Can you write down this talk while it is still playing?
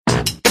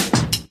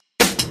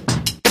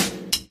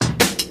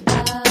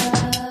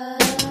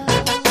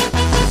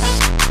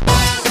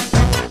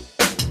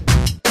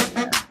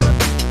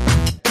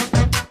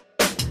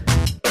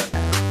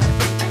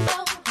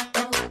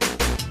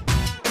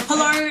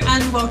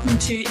welcome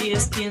to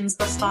ESPN's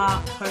The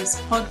Far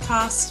Post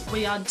podcast.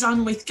 We are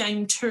done with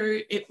game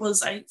two. It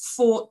was a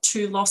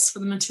 4-2 loss for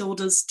the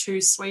Matildas to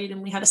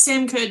Sweden. We had a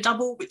Sam Kerr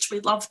double, which we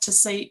love to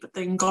see, but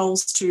then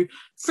goals to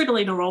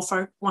Fridolina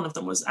Rolfo. One of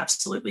them was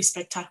absolutely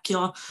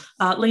spectacular.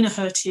 Lena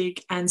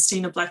Hurtig and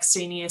Stina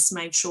Blackstenius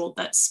made sure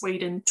that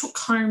Sweden took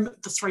home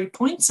the 3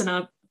 points and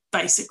are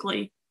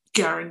basically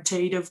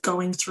guaranteed of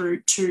going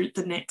through to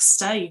the next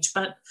stage.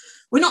 But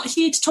we're not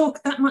here to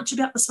talk that much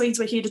about the Swedes.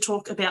 We're here to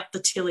talk about the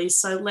Tillies.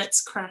 So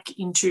let's crack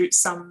into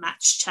some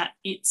match chat.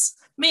 It's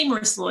me,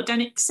 Marissa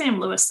Lordanic, Sam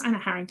Lewis, Anna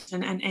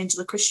Harrington, and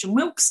Angela Christian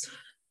Wilkes.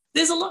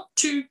 There's a lot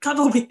to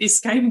cover with this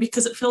game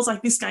because it feels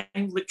like this game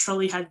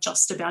literally had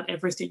just about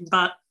everything.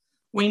 But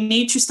we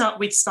need to start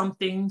with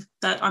something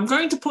that I'm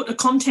going to put a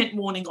content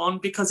warning on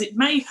because it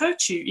may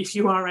hurt you if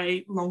you are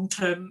a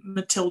long-term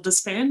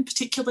Matildas fan,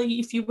 particularly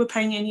if you were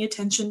paying any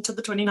attention to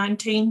the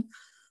 2019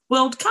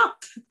 World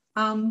Cup.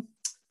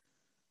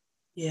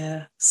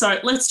 Yeah, so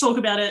let's talk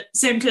about it.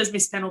 Sam Kerr's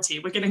missed penalty.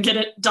 We're going to get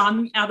it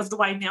done out of the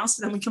way now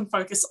so then we can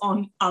focus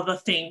on other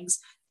things.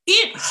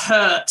 It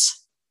hurt.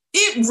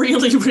 It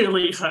really,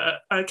 really hurt,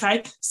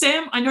 okay?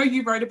 Sam, I know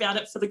you wrote about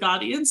it for The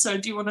Guardian, so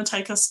do you want to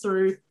take us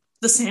through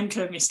the Sam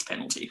Kerr missed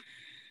penalty?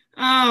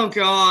 Oh,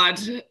 God.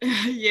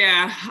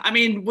 Yeah. I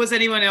mean, was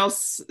anyone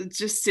else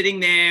just sitting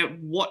there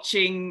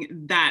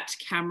watching that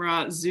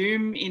camera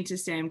zoom into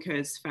Sam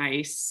Kerr's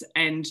face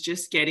and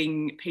just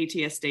getting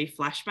PTSD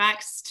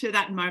flashbacks to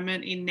that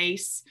moment in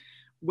Nice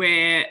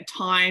where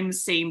time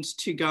seemed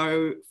to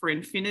go for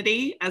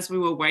infinity as we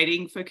were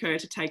waiting for Kerr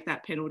to take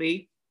that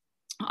penalty?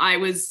 I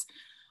was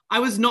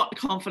not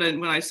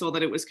confident when I saw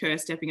that it was Kerr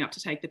stepping up to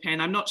take the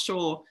pen. I'm not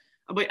sure.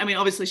 I mean,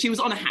 obviously she was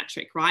on a hat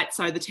trick, right?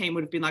 So the team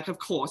would have been like, of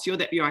course, you're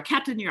our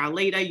captain, you're our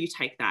leader, you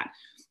take that.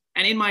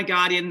 And in my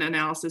Guardian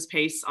analysis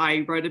piece,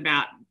 I wrote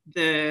about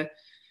the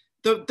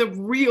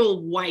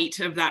real weight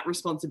of that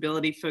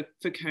responsibility for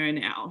Kerr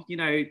now. You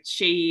know,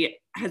 she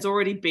has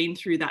already been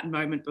through that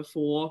moment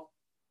before.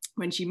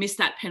 When she missed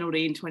that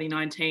penalty in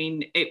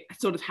 2019, it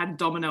sort of had a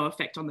domino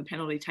effect on the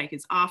penalty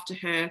takers after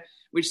her,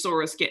 which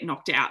saw us get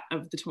knocked out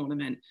of the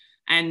tournament.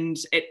 And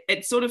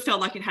it sort of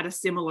felt like it had a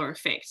similar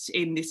effect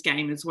in this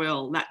game as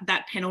well.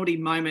 That penalty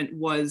moment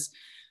was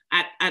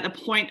at a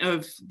point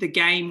of the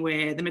game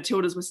where the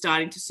Matildas were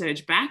starting to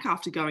surge back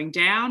after going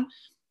down.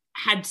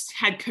 Had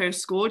Kerr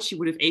scored, she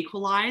would have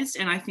equalised,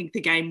 and I think the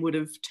game would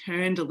have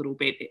turned a little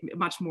bit,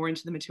 much more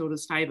into the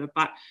Matildas' favour,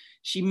 but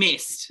she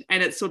missed.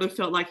 And it sort of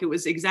felt like it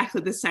was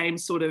exactly the same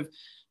sort of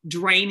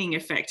draining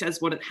effect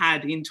as what it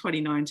had in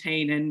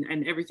 2019,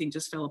 and everything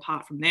just fell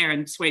apart from there.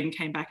 And Sweden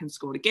came back and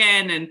scored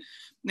again,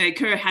 and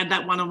Kerr had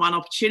that one-on-one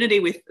opportunity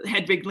with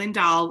Hedvig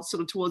Lindahl sort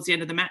of towards the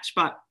end of the match,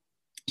 but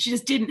she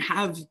just didn't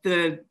have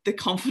the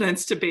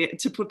confidence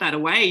to put that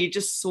away. You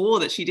just saw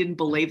that she didn't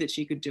believe that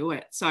she could do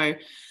it. So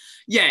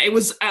yeah, it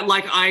was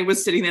like I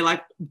was sitting there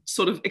like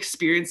sort of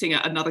experiencing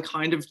another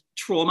kind of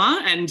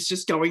trauma and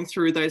just going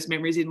through those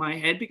memories in my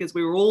head, because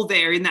we were all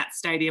there in that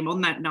stadium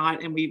on that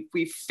night, and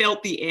we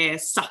felt the air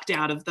sucked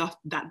out of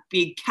that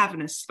big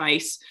cavernous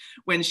space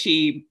when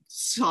she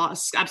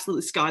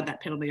absolutely skied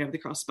that penalty over the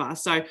crossbar.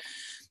 So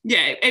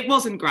yeah, it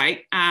wasn't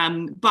great,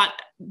 but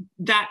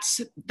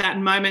that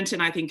moment,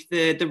 and I think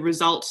the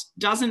result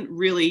doesn't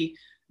really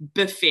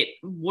befit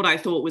what I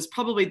thought was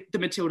probably the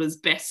Matildas'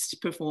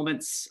 best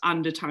performance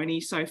under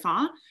Tony so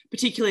far,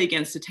 particularly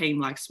against a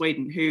team like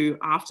Sweden, who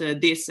after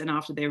this and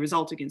after their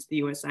result against the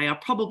USA are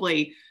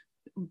probably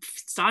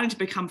starting to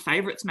become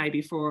favourites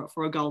maybe for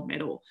a gold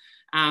medal.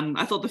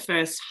 I thought the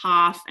first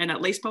half, and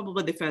at least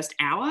probably the first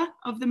hour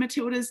of the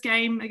Matildas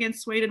game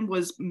against Sweden,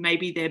 was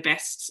maybe their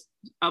best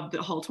of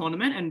the whole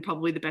tournament and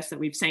probably the best that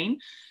we've seen.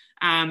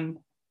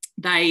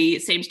 They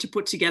seemed to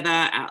put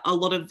together a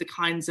lot of the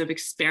kinds of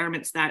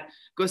experiments that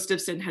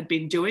Gustafsson had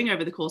been doing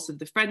over the course of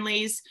the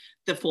friendlies.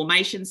 The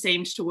formation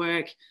seemed to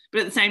work,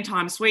 but at the same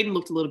time, Sweden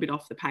looked a little bit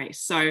off the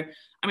pace. So,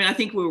 I mean, I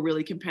think we were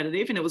really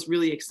competitive, and it was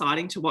really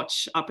exciting to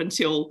watch up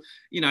until,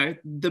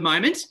 the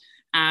moment.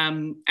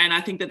 And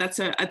I think that's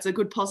a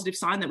good positive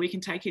sign that we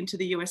can take into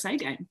the USA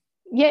game.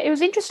 Yeah, it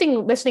was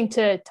interesting listening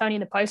to Tony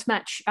in the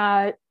post-match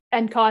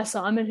and Kai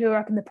Simon, who were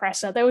up in the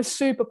presser. They were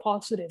super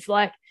positive.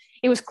 Like,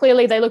 it was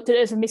clearly they looked at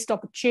it as a missed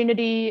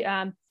opportunity.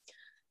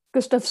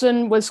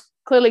 Gustafsson was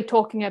clearly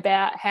talking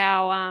about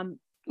how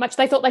much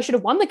they thought they should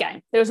have won the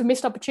game. There was a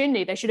missed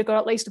opportunity. They should have got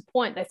at least a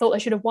point. They thought they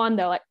should have won.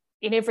 They're like,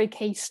 in every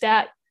key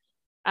stat,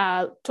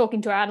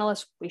 talking to our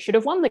analysts, we should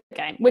have won the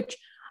game, which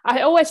I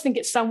always think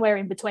it's somewhere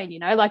in between,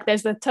 like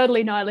there's the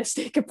totally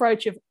nihilistic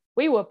approach of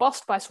we were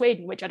bossed by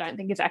Sweden, which I don't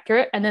think is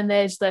accurate. And then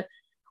there's the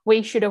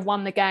we should have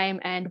won the game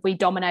and we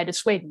dominated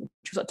Sweden,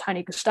 which was what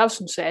Tony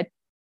Gustafsson said.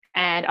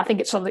 And I think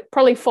it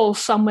probably falls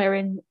somewhere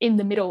in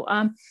the middle.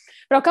 But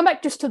I'll come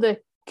back just to the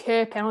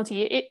Kerr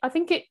penalty. I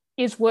think it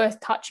is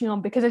worth touching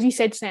on because, as you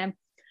said, Sam,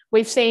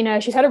 we've seen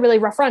her, she's had a really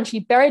rough run. She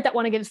buried that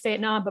one against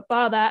Vietnam, but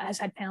bar that has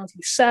had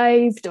penalties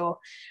saved or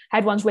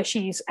had ones where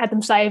she's had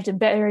them saved and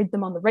buried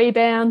them on the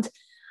rebound.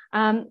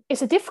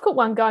 It's a difficult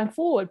one going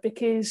forward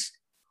because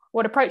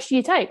what approach do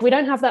you take? We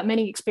don't have that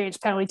many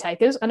experienced penalty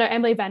takers. I know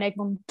Emily Van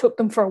Egmond took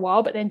them for a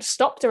while, but then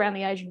stopped around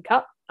the Asian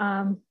Cup.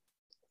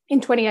 In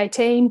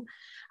 2018,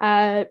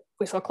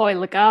 we saw Chloe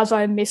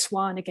Logarzo miss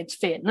one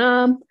against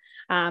Vietnam.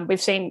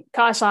 We've seen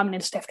Kai Simon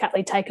and Steph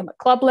Catley take them at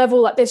club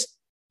level. Like, there's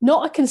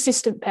not a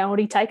consistent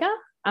penalty taker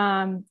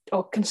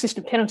or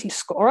consistent penalty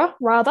scorer,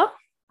 rather.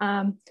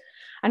 And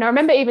I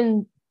remember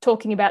even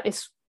talking about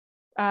this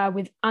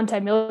with Ante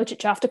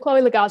Milicic after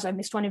Chloe Logarzo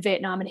missed one in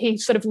Vietnam, and he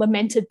sort of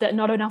lamented that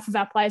not enough of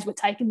our players were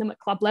taking them at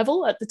club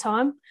level at the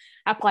time.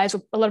 A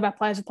lot of our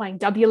players were playing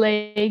W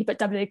League, but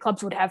W League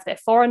clubs would have their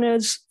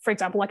foreigners, for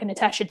example, like a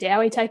Natasha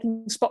Dowie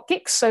taking spot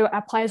kicks, so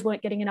our players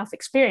weren't getting enough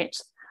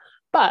experience.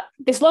 But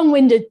this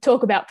long-winded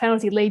talk about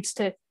penalty leads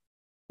to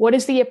what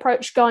is the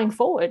approach going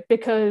forward?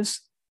 Because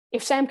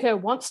if Sam Kerr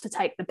wants to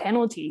take the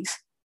penalties,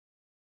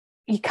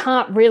 you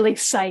can't really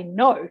say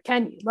no,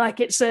 can you? Like,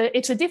 it's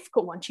a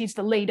difficult one. She's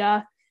the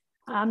leader,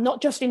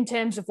 not just in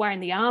terms of wearing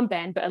the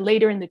armband, but a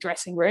leader in the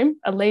dressing room,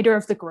 a leader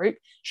of the group.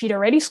 She'd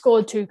already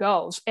scored 2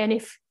 goals. And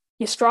if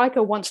your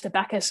striker wants to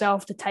back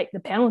herself to take the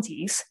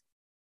penalties,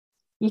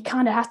 you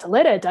kind of have to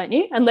let her, don't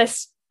you?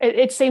 Unless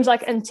it seems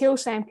like until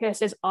Sam Kerr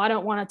says, I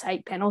don't want to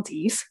take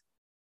penalties,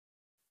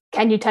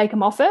 can you take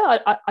them off her?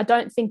 I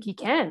don't think you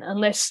can,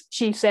 unless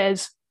she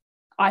says,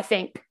 I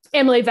think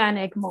Emily Van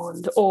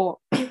Egmond or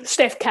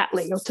Steph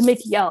Catley or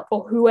Tamika Yallop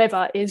or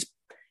whoever is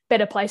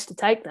better placed to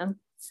take them.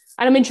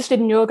 And I'm interested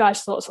in your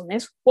guys' thoughts on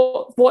this.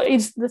 What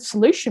is the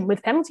solution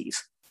with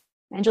penalties?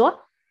 Angela?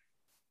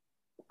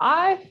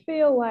 I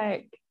feel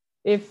like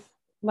if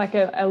like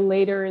a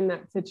leader in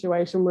that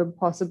situation would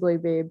possibly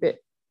be a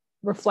bit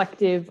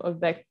reflective of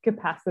their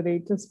capacity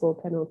to score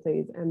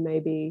penalties and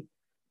maybe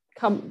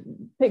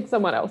pick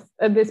someone else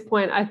at this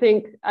point. I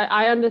think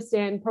I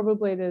understand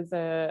probably there's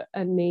a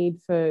need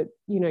for,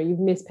 you've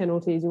missed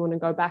penalties, you want to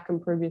go back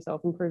and prove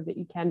yourself and prove that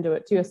you can do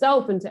it to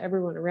yourself and to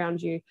everyone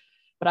around you.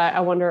 But I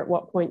wonder at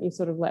what point you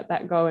sort of let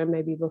that go and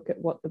maybe look at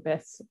what the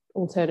best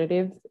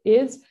alternative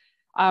is.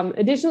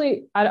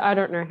 Additionally, I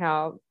don't know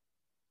how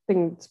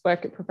things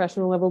work at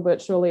professional level,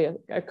 but surely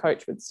a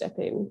coach would step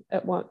in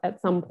at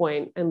some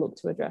point and look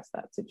to address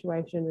that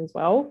situation as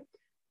well.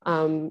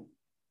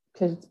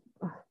 Because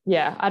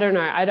I don't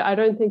know. I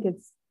don't think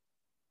it's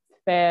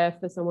fair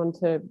for someone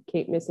to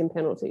keep missing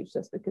penalties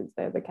just because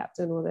they're the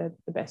captain or they're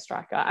the best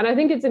striker. And I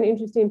think it's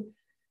interesting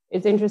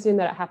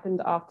that it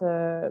happened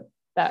after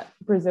that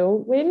Brazil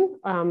win.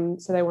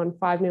 So they won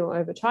 5-0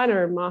 over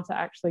China, and Marta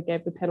actually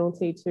gave the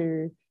penalty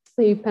to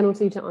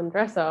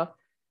Andressa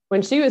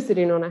when she was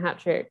sitting on a hat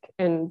trick,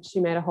 and she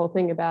made a whole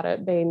thing about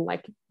it being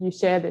like, you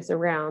share this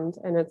around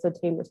and it's a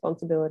team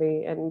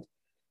responsibility. And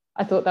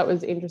I thought that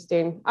was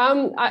interesting.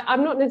 I'm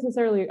not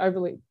necessarily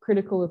overly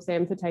critical of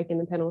Sam for taking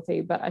the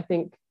penalty, but I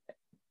think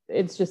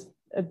it's just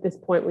at this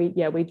point we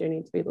do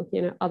need to be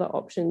looking at other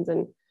options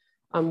and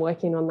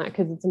working on that,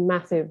 because it's a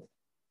massive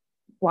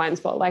blind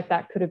spot. Like,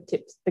 that could have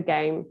tipped the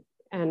game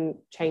and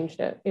changed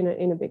it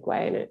in a big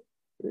way, and it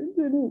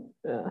didn't.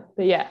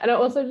 But yeah, and I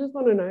also just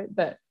want to note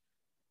that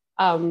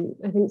I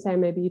think,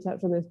 Sam, maybe you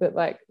touched on this, but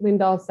like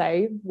Lindahl's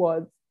save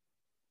was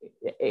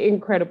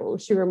incredible.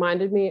 She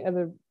reminded me of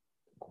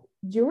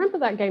do you remember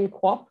that game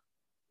Quap?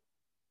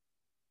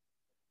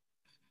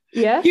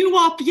 Yeah.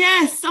 QWOP,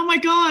 yes. Oh my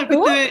God.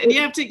 And you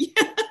have to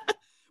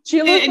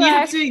you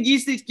have to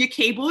use your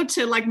keyboard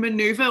to like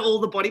maneuver all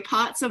the body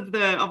parts of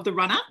the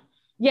runner.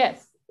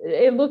 Yes.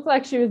 It looked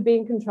like she was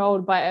being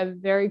controlled by a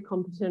very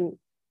competent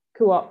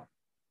co-op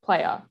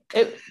player.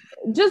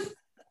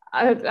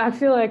 I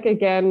feel like,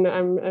 again,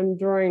 I'm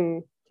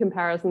drawing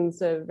comparisons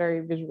to very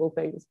visual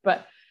things,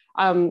 but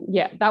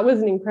that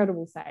was an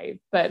incredible save.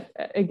 But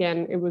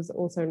again, it was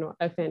also not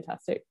a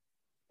fantastic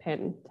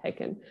pen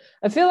taken.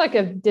 I feel like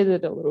I've did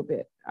it a little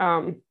bit.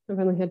 I've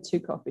only had 2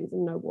 coffees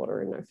and no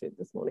water and no food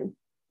this morning.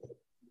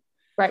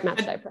 Great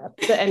match day prep.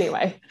 But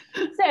anyway,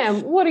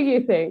 Sam, what do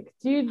you think?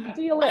 Do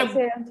you let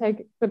Sam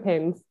take the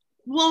pens?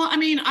 Well, I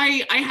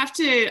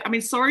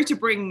mean, sorry to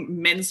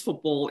bring men's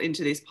football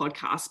into this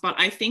podcast, but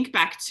I think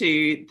back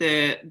to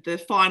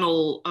the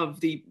final of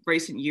the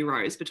recent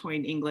Euros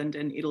between England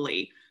and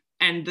Italy,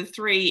 and the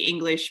 3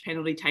 English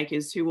penalty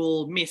takers who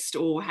all missed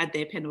or had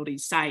their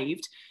penalties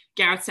saved.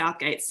 Gareth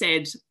Southgate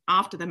said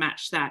after the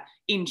match that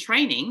in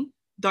training,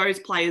 those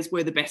players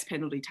were the best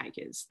penalty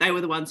takers. They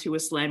were the ones who were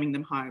slamming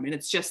them home. And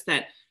it's just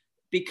that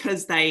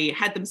because they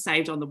had them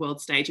saved on the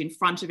world stage in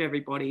front of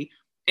everybody,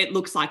 it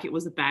looks like it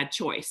was a bad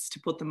choice to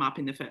put them up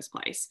in the first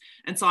place.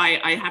 And so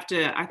I have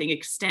to, I think,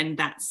 extend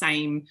that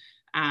same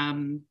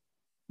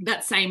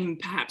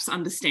perhaps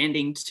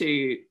understanding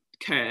to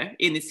Kerr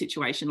in this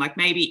situation, like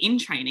maybe in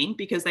training,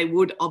 because they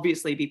would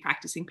obviously be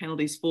practicing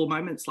penalties for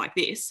moments like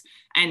this,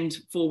 and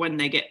for when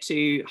they get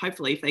to,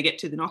 hopefully if they get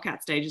to the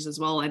knockout stages as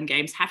well and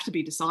games have to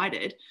be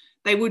decided,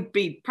 they would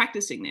be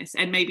practicing this.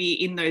 And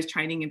maybe in those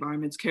training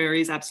environments, Kerr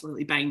is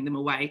absolutely banging them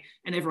away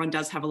and everyone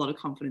does have a lot of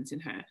confidence in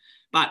her.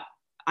 But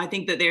I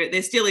think that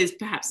there still is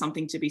perhaps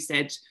something to be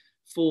said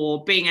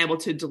for being able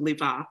to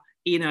deliver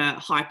in a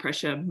high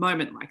pressure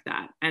moment like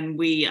that. And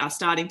we are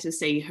starting to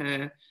see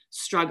her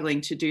struggling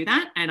to do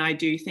that. And I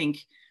do think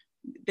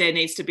there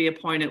needs to be a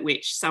point at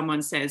which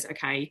someone says,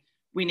 okay,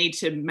 we need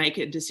to make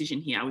a decision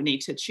here. We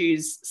need to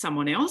choose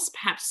someone else,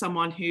 perhaps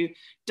someone who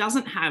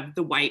doesn't have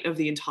the weight of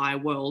the entire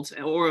world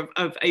or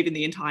of even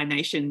the entire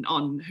nation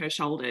on her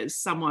shoulders,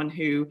 someone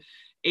who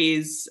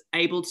is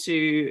able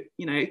to,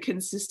 you know,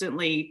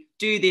 consistently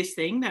do this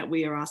thing that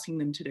we are asking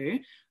them to do,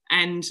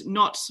 and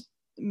not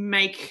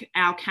make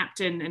our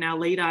captain and our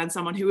leader and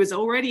someone who is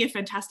already a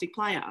fantastic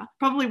player,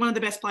 probably one of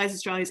the best players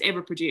Australia's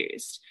ever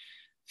produced,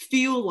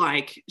 feel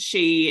like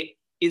she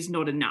is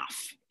not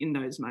enough in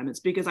those moments,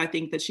 because I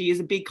think that she is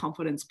a big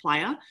confidence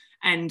player.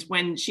 And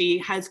when she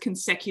has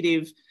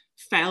consecutive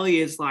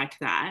failures like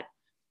that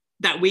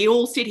we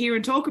all sit here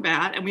and talk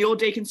about and we all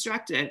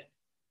deconstruct it,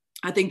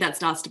 I think that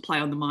starts to play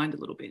on the mind a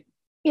little bit.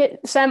 Yeah,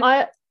 Sam,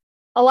 I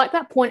like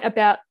that point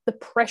about the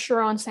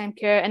pressure on Sam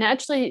Kerr, and it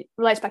actually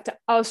relates back to,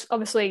 I was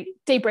obviously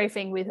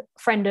debriefing with a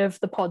friend of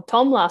the pod,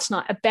 Tom, last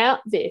night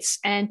about this,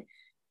 and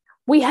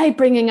we hate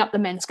bringing up the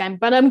men's game,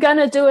 but I'm going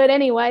to do it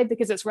anyway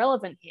because it's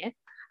relevant here.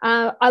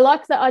 I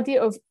like the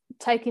idea of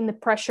taking the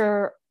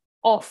pressure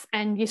off,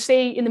 and you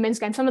see in the men's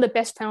game some of the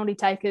best penalty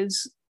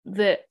takers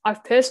that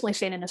I've personally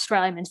seen in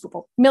Australian men's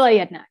football. Miller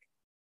Jednak,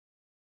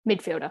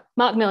 midfielder.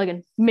 Mark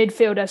Milligan,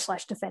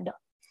 midfielder / defender.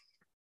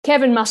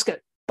 Kevin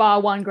Muscat,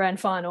 bar one grand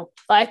final.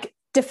 Like,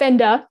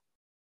 defender,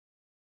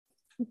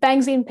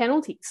 bangs in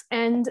penalties,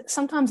 and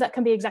sometimes that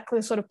can be exactly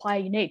the sort of player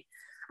you need.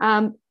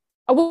 I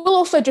will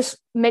also just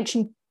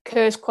mention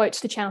Kerr's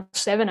quotes to Channel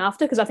 7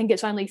 after, because I think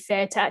it's only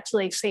fair to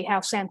actually see how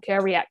Sam Kerr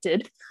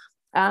reacted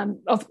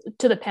to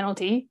the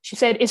penalty. She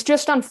said, "It's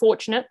just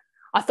unfortunate.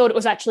 I thought it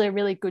was actually a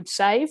really good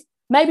save.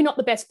 Maybe not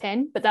the best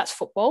pen, but that's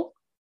football.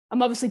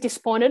 I'm obviously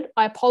disappointed.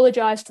 I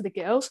apologise to the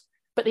girls,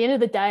 but at the end of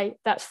the day,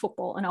 that's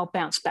football and I'll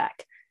bounce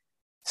back."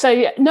 So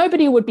yeah,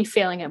 nobody would be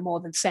feeling it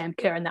more than Sam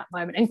Kerr in that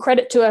moment. And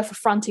credit to her for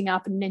fronting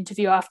up in an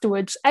interview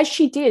afterwards, as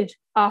she did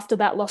after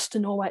that loss to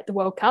Norway at the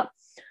World Cup.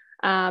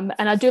 And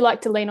I do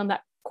like to lean on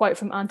that quote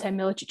from Ante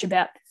Milicic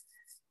about,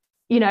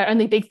 you know,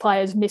 only big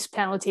players miss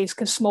penalties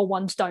because small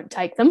ones don't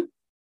take them.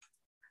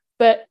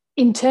 But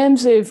in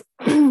terms of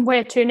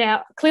where to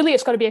now, clearly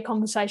it's got to be a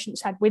conversation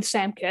that's had with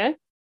Sam Kerr.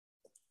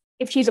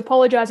 If she's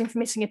apologising for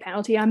missing a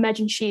penalty, I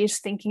imagine she is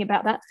thinking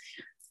about that.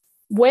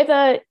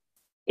 Whether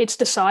it's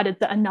decided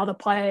that another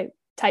player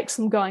takes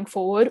them going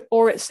forward,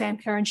 or it's Sam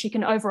Kerr and she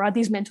can override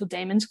these mental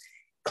demons,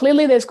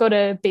 clearly there's got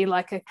to be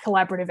like a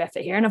collaborative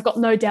effort here, and I've got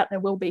no doubt there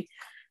will be.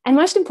 And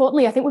most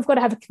importantly, I think we've got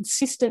to have a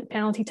consistent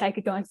penalty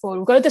taker going forward.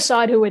 We've got to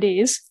decide who it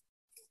is,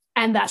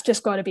 and that's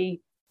just got to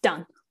be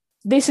done.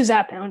 This is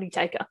our penalty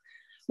taker.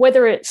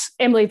 Whether it's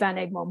Emily Van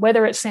Egmond,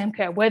 whether it's Sam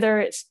Kerr, whether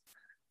it's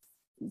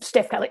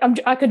Steph Catley,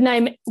 I could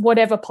name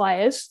whatever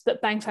players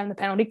that bangs home the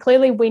penalty.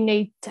 Clearly, we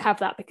need to have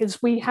that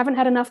because we haven't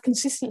had enough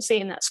consistency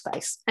in that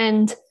space.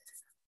 And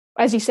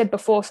as you said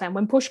before, Sam,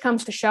 when push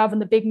comes to shove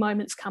and the big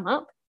moments come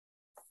up,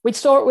 we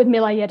saw it with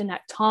Miller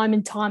Jedinak time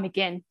and time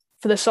again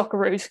for the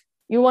Socceroos.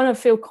 You want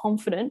to feel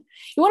confident.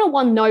 You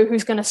want to, know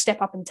who's going to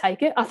step up and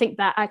take it. I think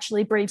that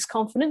actually breeds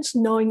confidence,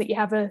 knowing that you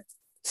have a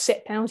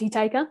set penalty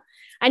taker.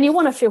 And you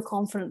want to feel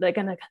confident they're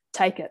going to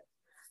take it.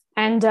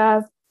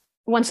 And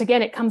once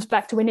again, it comes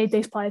back to we need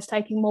these players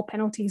taking more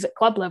penalties at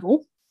club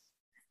level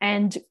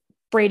and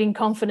breeding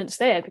confidence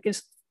there.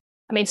 Because,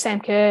 I mean, Sam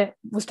Kerr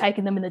was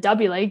taking them in the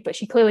W League, but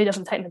she clearly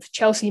doesn't take them for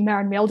Chelsea.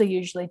 Maren Mjelde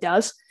usually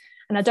does.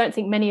 And I don't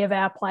think many of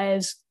our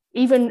players,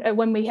 even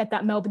when we had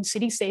that Melbourne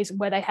City season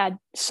where they had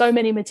so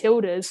many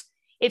Matildas,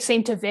 it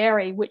seemed to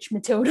vary which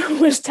Matilda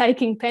was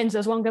taking pens.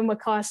 There's one game where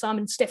Kyah Simon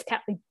and Steph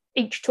Catley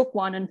each took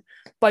one and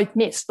both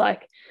missed.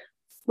 Like,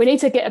 we need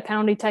to get a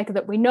penalty taker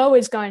that we know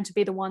is going to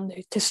be the one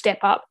to step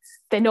up.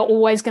 They're not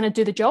always going to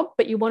do the job,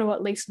 but you want to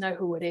at least know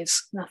who it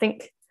is. And I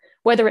think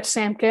whether it's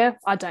Sam Kerr,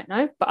 I don't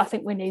know, but I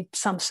think we need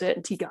some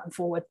certainty going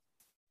forward.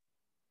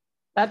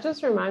 That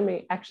just reminded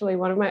me, actually,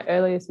 one of my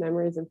earliest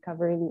memories of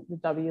covering the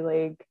W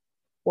League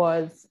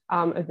was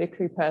a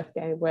Victory Perth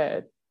game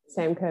where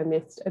Sam Kerr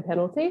missed a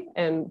penalty,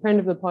 and a friend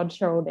of the pod,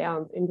 Cheryl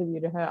Downs,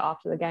 interviewed her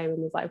after the game and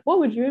was like, "What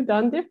would you have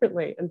done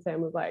differently?" And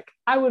Sam was like,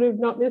 "I would have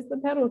not missed the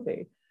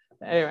penalty."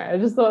 But anyway, I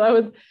just thought that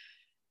was,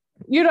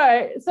 you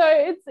know,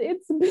 so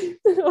it's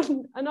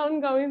an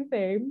ongoing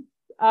theme.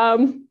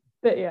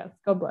 But yes,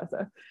 God bless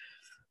her.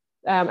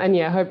 And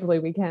yeah, hopefully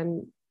we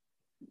can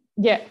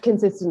get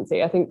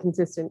consistency. I think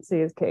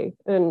consistency is key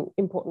and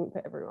important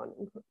for everyone,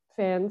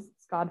 fans,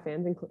 scarred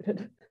fans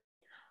included.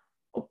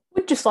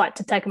 Would just like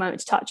to take a moment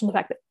to touch on the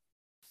fact that,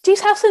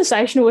 geez, how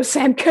sensational was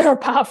Sam Kerr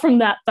apart from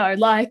that, though?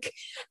 Like,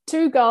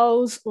 2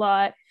 goals,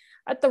 like,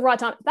 at the right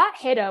time. That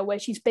header where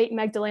she's beat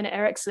Magdalena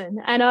Eriksson,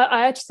 and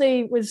I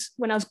actually was,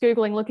 when I was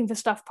Googling, looking for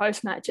stuff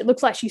post-match, it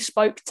looks like she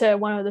spoke to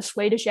one of the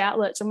Swedish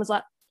outlets and was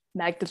like,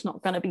 Magda's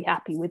not going to be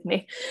happy with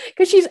me.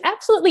 Because she's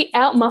absolutely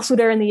out-muscled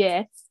her in the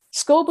air,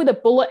 scored with a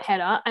bullet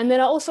header, and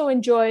then I also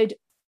enjoyed,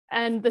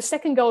 and the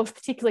second goal was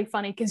particularly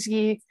funny because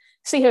you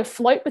see her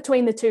float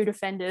between the 2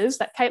 defenders,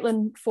 that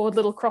Caitlin Ford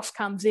little cross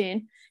comes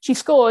in, she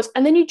scores,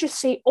 and then you just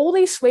see all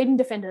these Sweden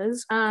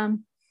defenders,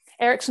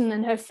 Eriksson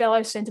and her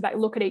fellow centre-back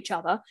look at each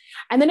other,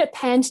 and then it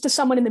pans to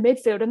someone in the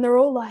midfield and they're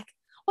all like,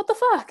 what the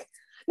fuck?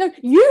 No,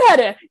 you had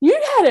it.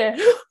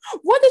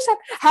 What is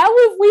happening?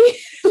 How have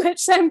we let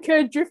Sam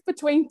Kerr drift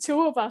between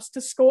two of us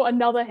to score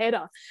another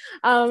header?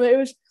 It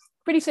was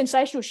pretty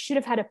sensational. Should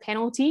have had a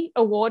penalty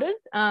awarded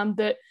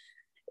that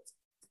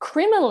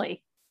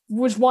criminally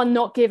was one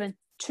not given,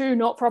 two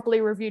not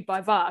properly reviewed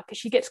by VAR, because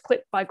she gets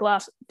clipped by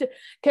glass.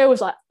 Kerr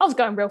was like, I was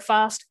going real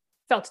fast,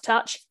 felt a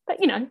touch, but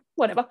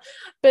whatever.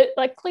 But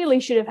like clearly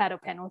should have had a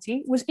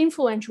penalty, was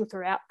influential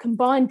throughout,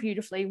 combined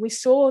beautifully. We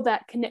saw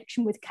that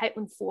connection with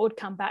Caitlin Ford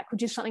come back,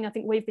 which is something I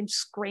think we've been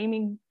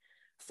screaming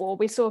for.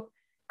 We saw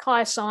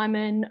Kyah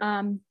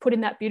Simon put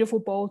in that beautiful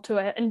ball to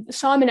her. And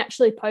Simon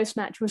actually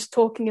post-match was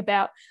talking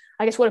about,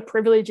 I guess, what a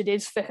privilege it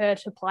is for her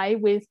to play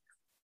with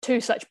two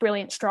such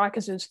brilliant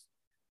strikers as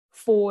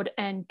Ford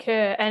and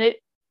Kerr. And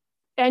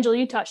Angela,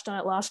 you touched on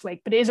it last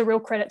week, but it is a real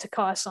credit to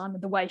Kyah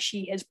Simon, the way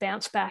she has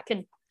bounced back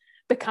and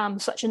become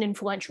such an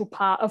influential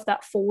part of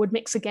that forward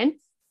mix again.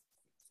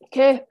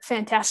 Kerr,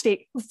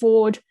 fantastic.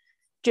 Ford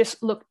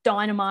just looked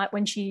dynamite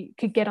when she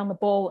could get on the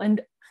ball.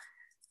 And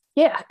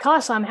yeah,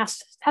 Kyah Simon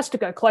has to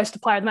go close to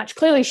player of the match.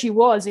 Clearly she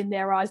was in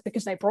their eyes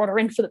because they brought her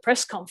in for the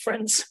press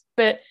conference,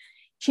 but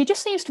she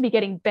just seems to be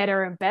getting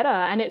better and better.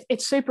 And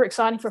it's super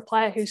exciting for a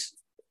player who's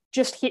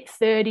just hit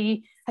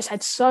 30, has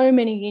had so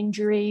many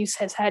injuries,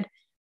 has had,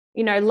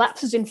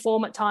 lapses in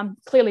form at time,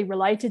 clearly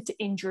related to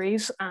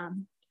injuries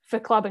for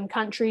club and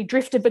country,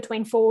 drifted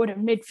between forward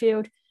and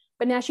midfield.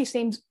 But now she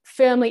seems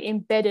firmly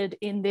embedded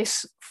in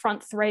this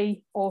front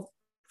three or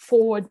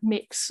forward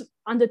mix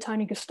under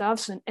Tony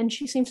Gustavsson, and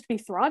she seems to be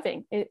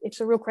thriving.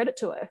 It's a real credit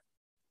to her.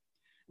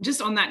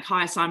 Just on that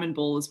Kyah Simon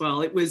ball as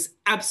well, it was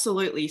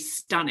absolutely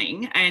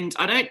stunning. And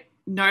I don't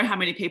know how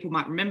many people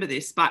might remember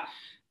this, but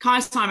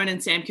Kyah Simon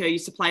and Sam Kerr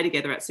used to play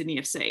together at Sydney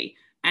FC.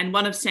 And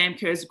one of Sam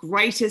Kerr's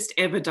greatest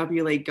ever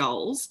W League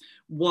goals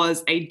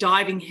was a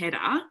diving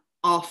header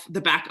off the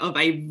back of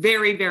a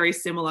very, very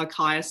similar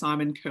Kyah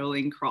Simon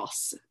curling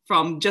cross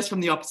from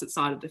the opposite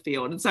side of the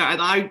field. And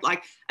I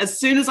as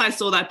soon as I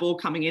saw that ball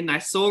coming in, I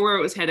saw where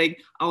it was heading,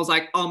 I was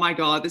like, oh my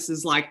God, this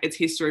is like, it's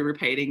history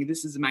repeating.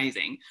 This is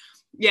amazing.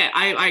 Yeah,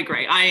 I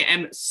agree. I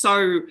am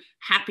so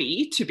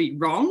happy to be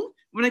wrong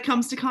when it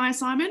comes to Kyah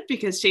Simon,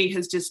 because she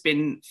has just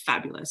been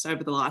fabulous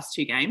over the last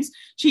two games.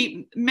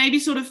 She maybe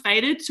sort of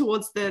faded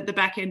towards the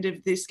back end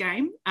of this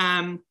game,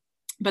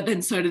 but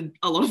then so did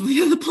a lot of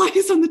the other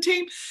players on the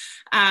team.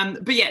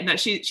 But yeah, no,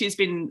 she's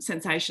been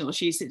sensational.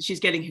 She's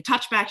getting her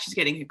touch back. She's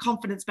getting her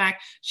confidence back.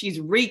 She's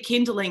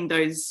rekindling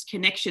those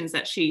connections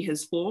that she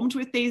has formed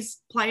with these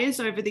players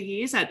over the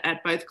years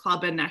at both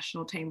club and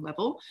national team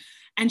level.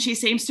 And she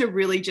seems to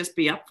really just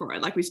be up for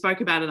it. Like we spoke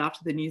about it after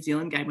the New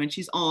Zealand game. When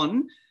she's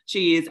on,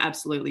 she is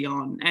absolutely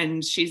on.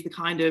 And she's the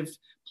kind of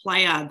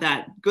player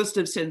that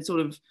Gustavsson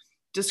sort of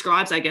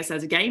describes, I guess,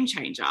 as a game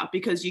changer,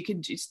 because you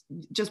can just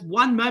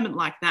one moment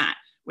like that,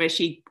 where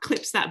she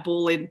clips that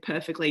ball in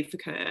perfectly for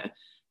Kerr,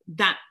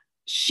 that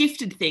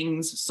shifted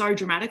things so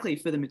dramatically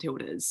for the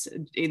Matildas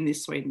in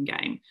this Sweden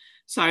game.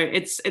 So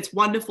it's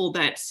wonderful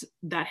that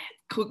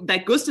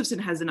Gustavsson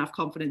has enough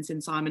confidence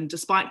in Simon,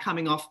 despite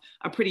coming off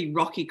a pretty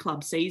rocky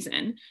club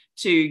season,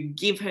 to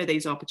give her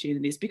these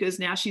opportunities, because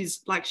now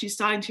she's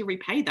starting to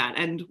repay that,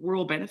 and we're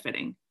all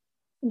benefiting.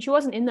 And she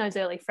wasn't in those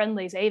early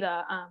friendlies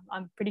either.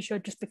 I'm pretty sure,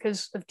 just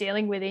because of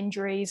dealing with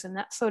injuries and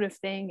that sort of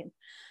thing.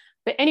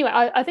 But anyway,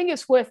 I think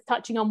it's worth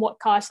touching on what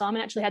Kyah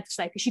Simon actually had to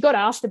say, because she got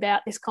asked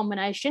about this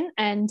combination,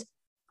 and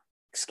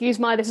this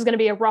is going to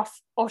be a rough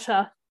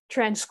otter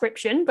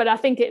transcription, but I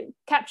think it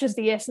captures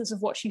the essence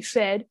of what she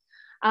said.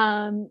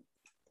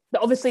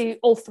 Obviously,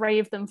 all three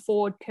of them,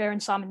 Ford, Kerr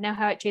and Simon, now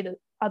have each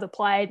other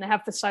played, and they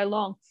have for so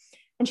long.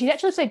 And she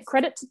actually said,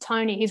 credit to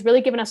Tony. He's really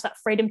given us that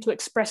freedom to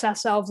express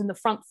ourselves in the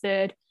front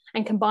third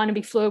and combine and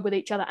be fluid with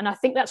each other. And I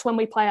think that's when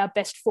we play our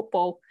best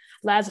football.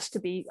 Allows us to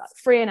be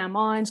free in our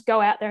minds,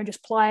 go out there and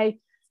just play,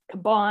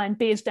 combine,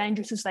 be as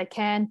dangerous as they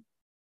can.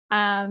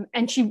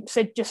 And she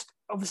said, just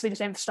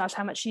emphasise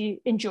how much she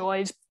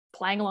enjoys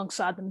playing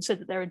alongside them, and said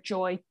that they're a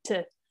joy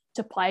to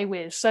play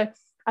with. So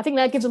I think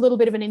that gives a little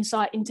bit of an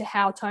insight into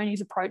how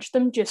Tony's approached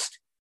them. Just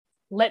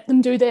let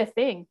them do their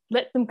thing,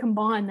 let them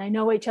combine. They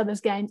know each other's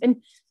games.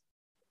 And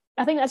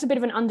I think that's a bit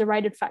of an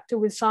underrated factor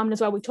with Simon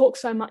as well. We talk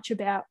so much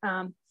about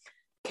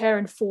Kerr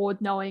and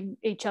Ford knowing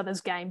each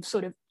other's games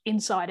sort of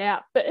inside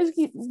out. But as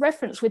you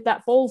referenced with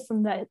that ball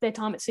from their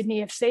time at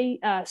Sydney FC,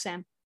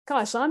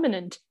 Kyah Simon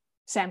and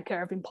Sam Kerr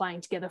have been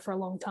playing together for a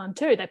long time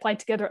too. They played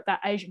together at that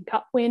Asian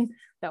Cup win.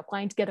 They were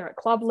playing together at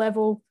club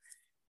level.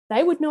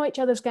 They would know each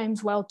other's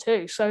games well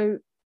too. So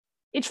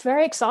it's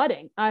very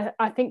exciting.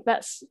 I think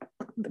that's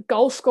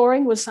goal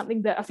scoring was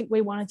something that I think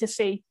we wanted to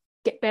see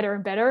get better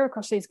and better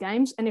across these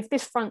games. And if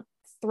this front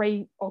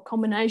three or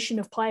combination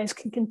of players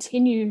can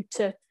continue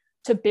to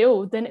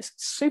build, then it's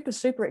super,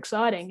 super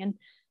exciting. And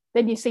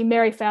then you see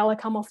Mary Fowler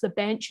come off the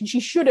bench, and she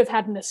should have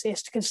had an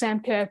assist because Sam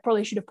Kerr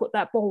probably should have put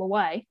that ball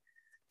away.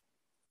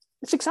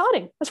 It's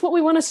exciting. That's what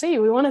we want to see.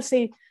 We want to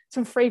see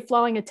some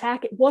free-flowing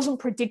attack. It wasn't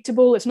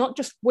predictable. It's not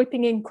just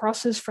whipping in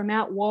crosses from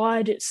out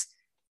wide. It's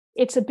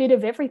it's a bit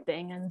of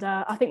everything. And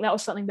I think that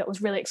was something that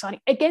was really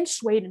exciting. Against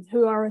Sweden,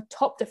 who are a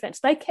top defence,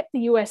 they kept the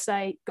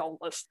USA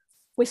goalless.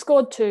 We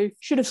scored 2,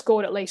 should have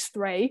scored at least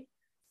 3.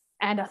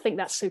 And I think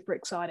that's super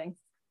exciting.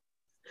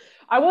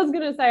 I was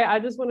going to say, I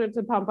just wanted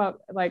to pump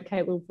up like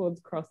Caitlin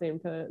Ford's crossing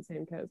for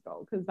Sam Kerr's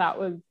goal, because that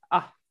was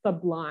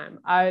sublime.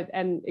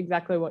 And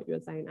exactly what you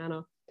were saying,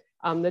 Anna.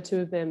 The two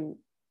of them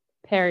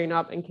pairing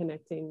up and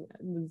connecting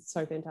was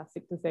so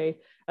fantastic to see.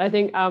 I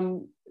think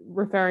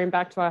referring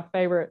back to our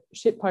favorite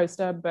shit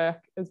poster,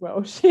 Burke, as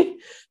well, she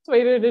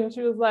tweeted and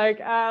she was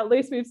like, at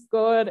least we've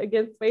scored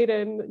against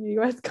Sweden.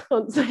 The US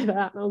can't say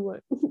that. And I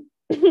was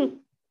like,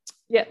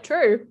 yeah,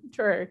 true.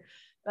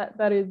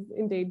 That is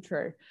indeed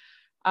true.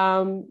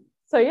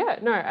 So yeah,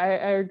 no,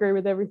 I agree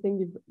with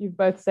everything you've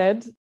both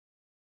said.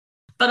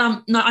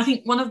 But no, I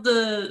think one of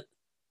the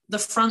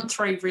front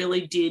three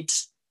really did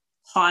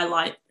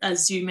highlight,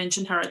 as you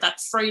mentioned, Harriet,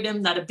 that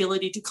freedom, that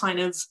ability to kind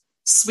of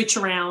switch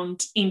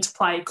around into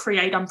play,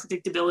 create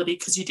unpredictability,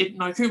 because you didn't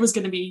know who was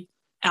going to be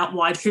out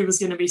wide, who was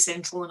going to be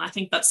central. And I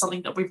think that's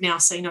something that we've now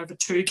seen over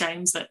 2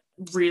 games that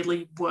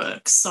really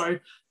works. So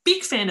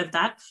big fan of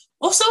that.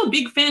 Also a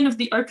big fan of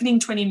the opening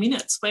 20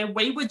 minutes where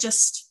we were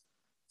just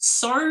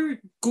so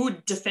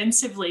good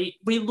defensively.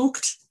 We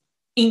looked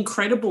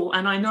incredible.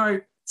 And I know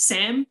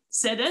Sam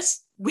said it,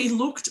 we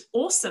looked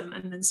awesome,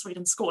 and then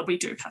Sweden scored. We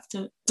do have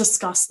to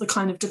discuss the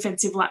kind of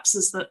defensive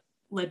lapses that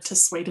led to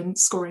Sweden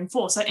scoring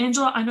 4. So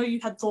Angela, I know you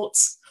had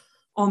thoughts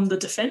on the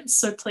defence,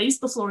 so please,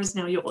 the floor is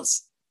now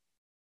yours.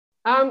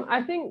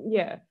 I think,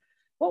 yeah,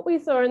 what we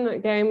saw in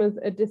that game was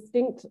a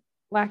distinct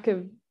lack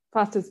of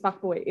fastest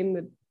fuckboy in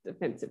the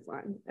defensive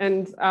line.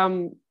 And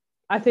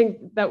I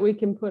think that we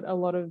can put a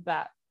lot of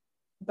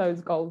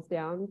those goals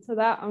down to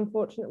that,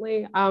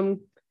 unfortunately.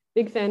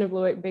 Big fan of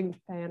Lewick, big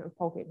fan of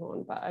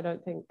Polkinghorne, but I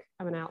don't think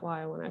I'm an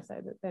outlier when I say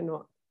that they're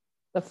not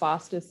the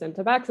fastest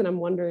centre-backs. And I'm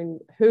wondering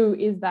who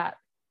is that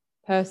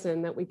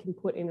person that we can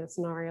put in a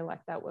scenario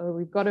like that, where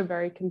we've got a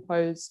very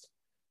composed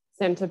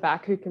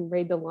centre-back who can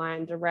read the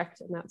line,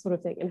 direct, and that sort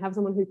of thing, and have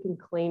someone who can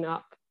clean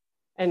up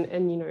and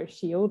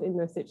shield in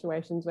those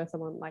situations where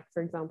someone, like,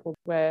 for example,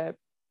 where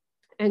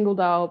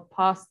Engeldahl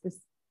passed this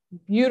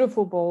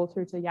beautiful ball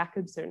through to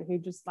Jakobsen,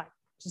 who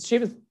she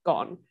was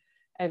gone,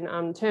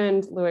 and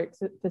turned Lewick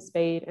for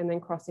speed and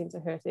then crossed into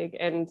Hurtig.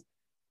 And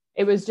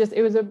it was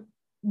a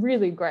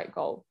really great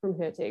goal from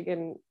Hurtig,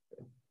 and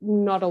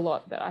not a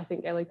lot that I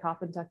think Ellie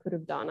Carpenter could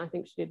have done. I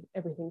think she did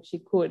everything she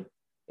could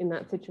in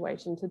that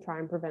situation to try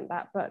and prevent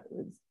that. But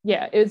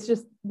it was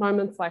just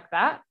moments like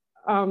that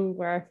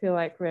where I feel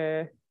like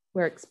we're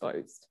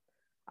exposed.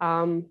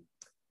 And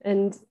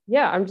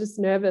yeah, I'm just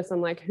nervous. I'm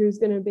like, who's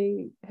going to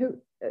be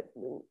who?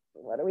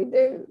 What do we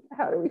do?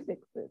 How do we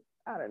fix this?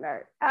 I don't know.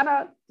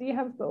 Anna, do you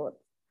have thoughts?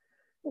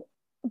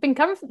 I've been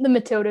covering the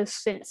Matildas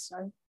since,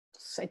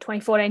 say,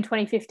 2014,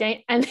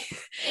 2015, and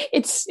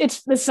it's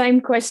the same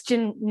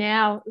question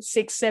now,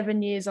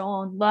 6-7 years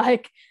on.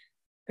 Like,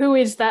 who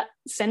is that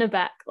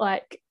centre-back?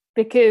 Like,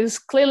 because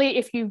clearly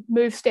if you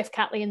move Steph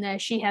Catley in there,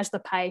 she has the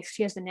pace,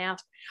 she has the nous.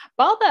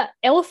 Bar that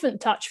elephant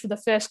touch for the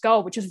first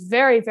goal, which is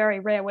very, very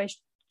rare, where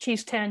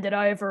she's turned it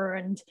over,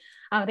 and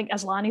I think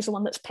Aslani's the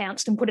one that's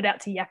pounced and put it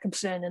out to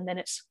Jakobsen, and then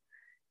it's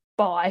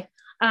by.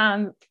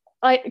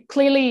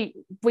 Clearly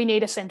we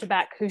need a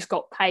centre-back who's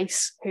got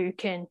pace, who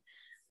can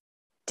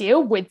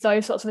deal with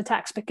those sorts of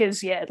attacks,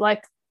 because, yeah,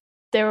 like,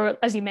 there are,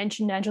 as you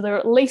mentioned, Angela, there are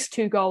at least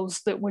 2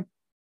 goals that were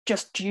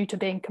just due to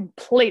being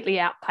completely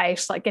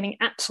outpaced, like getting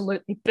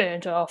absolutely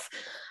burnt off.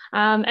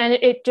 And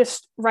it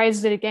just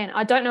raises it again.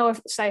 I don't know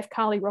if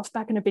Carly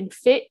Rossbacken had been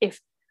fit, if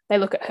they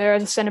look at her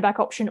as a centre-back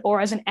option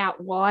or as an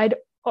out-wide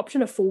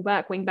option, a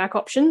full-back, wing-back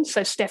option,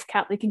 so Steph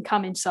Catley can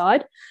come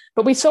inside.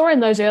 But we saw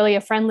in those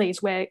earlier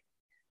friendlies where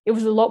it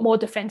was a lot more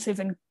defensive,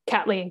 and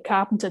Catley and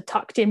Carpenter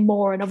tucked in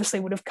more and obviously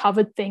would have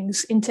covered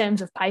things in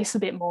terms of pace a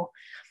bit more.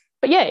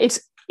 But yeah,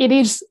 it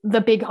is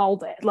the big hole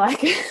there.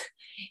 Like,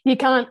 you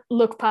can't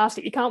look past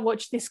it. You can't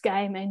watch this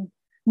game and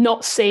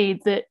not see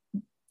that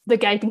the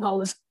gaping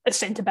hole is a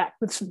centre-back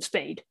with some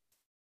speed.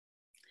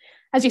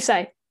 As you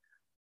say,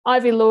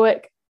 Ivy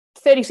Lewick,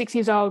 36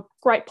 years old,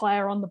 great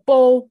player on the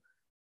ball,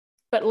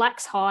 but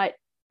lacks height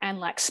and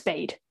lacks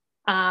speed.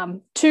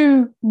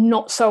 2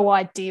 not so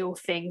ideal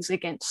things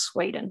against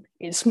Sweden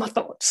is my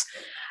thoughts.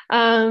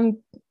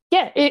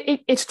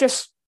 It's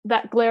just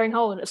that glaring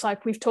hole. And it's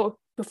like we've talked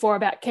before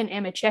about, can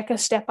Emma Checker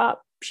step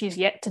up? She's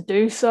yet to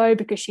do so,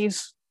 because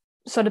she's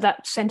sort of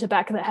that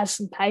centre-back that has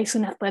some pace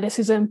and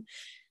athleticism,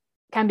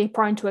 can be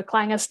prone to a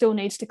clanger, still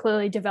needs to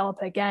clearly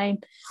develop her game.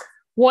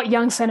 What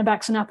young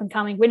centre-backs are up and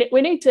coming?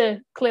 We need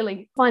to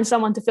clearly find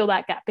someone to fill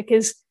that gap,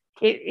 because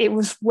it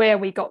was where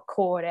we got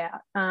caught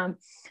out.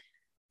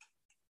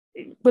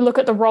 We look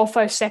at the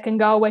Rolfo second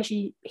goal where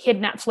she hit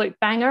an absolute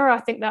banger. I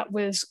think that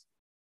was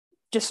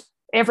just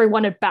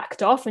everyone had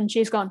backed off, and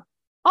she's gone,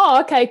 oh,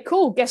 okay,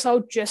 cool, guess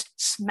I'll just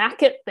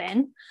smack it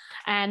then.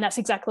 And that's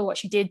exactly what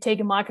she did.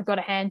 Tegan Micah got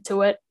a hand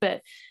to it,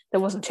 but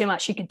there wasn't too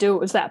much she could do.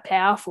 It was that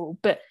powerful.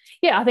 But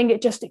yeah, I think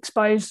it just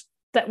exposed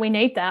that we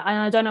need that. And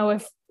I don't know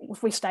if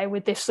we stay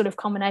with this sort of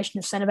combination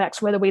of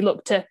centre-backs, whether we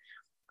look to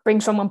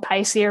bring someone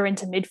pacier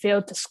into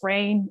midfield to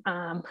screen.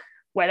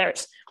 Whether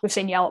it's, we've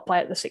seen Yallop play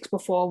at the 6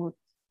 before.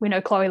 We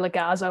know Chloe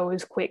Lagazzo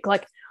is quick.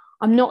 Like,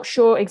 I'm not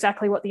sure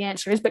exactly what the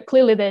answer is, but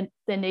clearly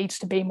there needs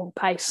to be more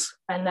pace.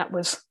 And that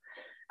was,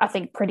 I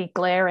think, pretty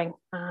glaring.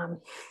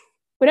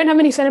 We don't have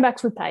many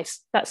centre-backs with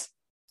pace. That's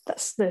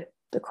the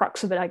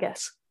crux of it, I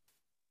guess.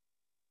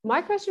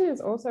 My question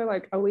is also,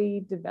 like, are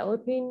we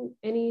developing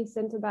any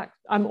centre-back?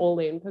 I'm all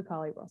in for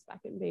Carly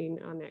Rossbacken being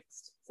our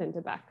next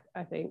centre-back,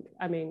 I think.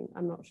 I mean,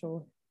 I'm not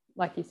sure,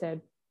 like you said,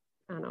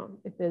 Anna,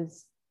 if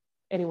there's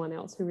anyone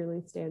else who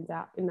really stands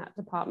out in that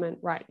department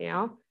right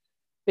now.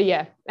 But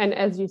yeah, and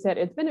as you said,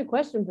 it's been a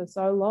question for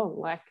so long,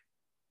 like,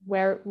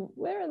 where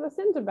are the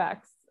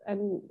centre-backs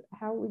and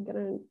how are we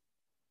going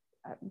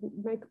to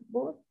make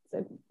more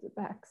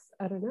centre-backs?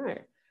 I don't know.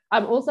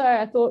 Also,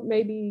 I thought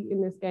maybe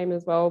in this game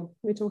as well,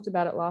 we talked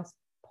about it last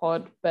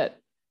pod, but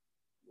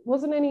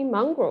wasn't any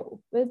mongrel.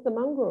 There's the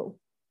mongrel.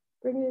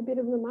 Bring in a bit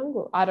of the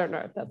mongrel. I don't know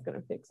if that's going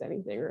to fix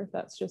anything or if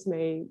that's just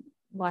me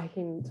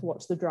liking to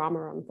watch the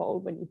drama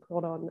unfold when you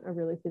put on a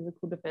really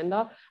physical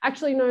defender.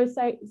 Actually, no,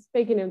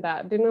 speaking of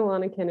that, didn't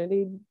Alana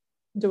Kennedy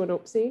do an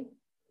oopsie?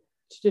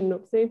 She did an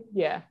oopsie?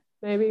 Yeah,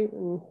 maybe.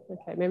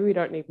 Okay, maybe we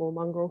don't need more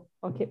mongrel.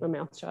 I'll keep my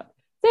mouth shut.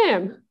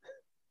 Sam.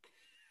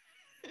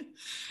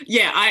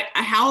 Yeah,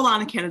 how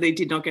Alana Kennedy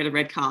did not get a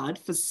red card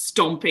for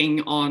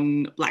stomping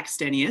on Black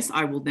Stenius,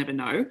 I will never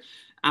know.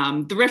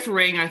 The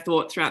refereeing, I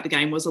thought, throughout the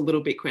game was a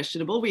little bit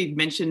questionable. We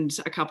mentioned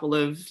a couple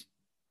of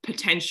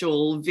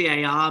potential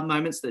VAR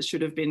moments that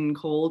should have been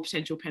called,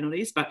 potential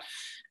penalties. But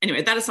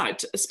anyway, that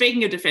aside,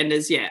 speaking of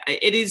defenders, yeah,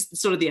 it is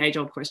sort of the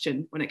age-old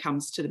question when it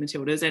comes to the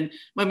Matildas. And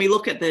when we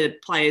look at the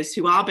players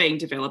who are being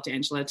developed,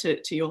 Angela,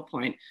 to your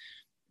point,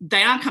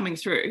 they are coming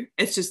through.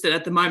 It's just that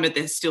at the moment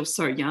they're still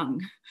so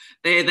young.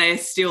 They're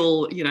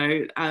still,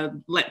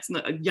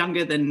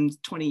 younger than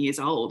 20 years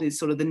old is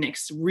sort of the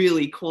next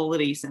really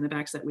quality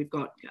centre-backs that we've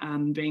got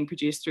being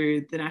produced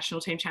through the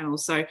national team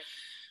channels. So,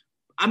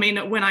 I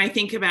mean, when I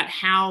think about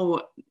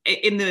how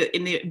in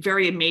the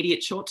very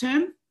immediate short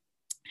term,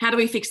 how do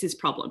we fix this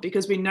problem?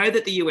 Because we know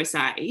that the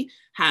USA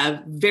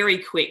have very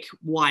quick,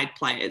 wide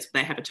players.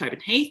 They have a Tobin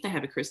Heath, they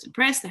have a Kristen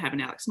Press, they have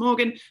an Alex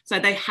Morgan. So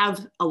they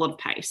have a lot of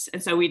pace.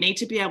 And so we need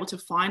to be able to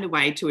find a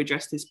way to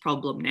address this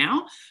problem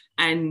now.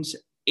 And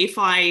if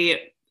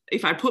I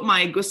put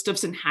my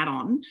Gustafsson hat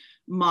on,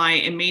 my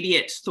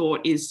immediate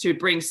thought is to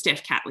bring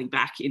Steph Catley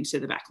back into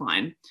the back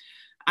line.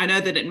 I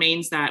know that it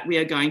means that we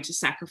are going to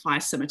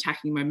sacrifice some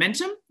attacking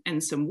momentum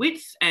and some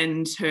width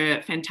and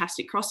her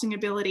fantastic crossing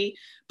ability.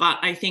 But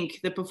I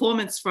think the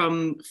performance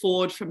from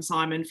Ford, from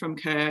Simon, from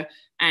Kerr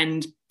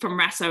and from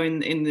Rasso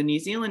in the New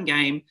Zealand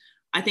game,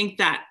 I think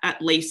that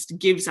at least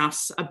gives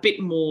us a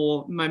bit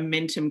more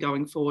momentum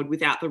going forward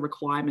without the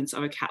requirements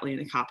of a Catley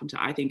and a Carpenter.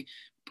 I think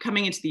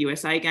coming into the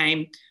USA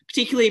game,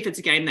 particularly if it's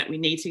a game that we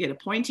need to get a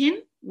point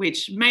in,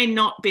 which may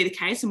not be the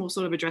case, and we'll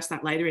sort of address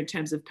that later in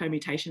terms of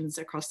permutations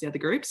across the other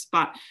groups.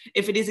 But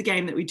if it is a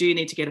game that we do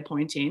need to get a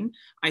point in,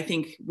 I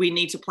think we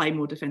need to play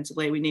more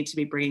defensively. We need to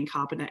be bringing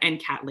Carpenter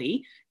and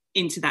Catley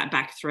into that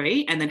back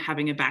three and then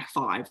having a back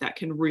five that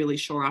can really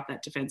shore up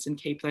that defence and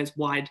keep those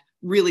wide,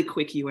 really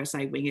quick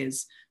USA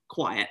wingers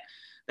quiet.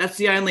 That's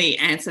the only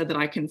answer that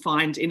I can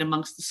find in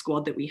amongst the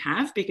squad that we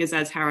have, because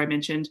as Harrow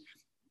mentioned,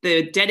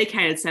 the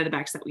dedicated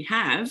centre-backs that we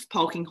have,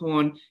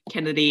 Polkinghorne,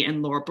 Kennedy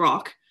and Laura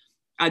Brock,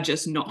 are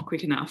just not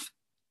quick enough.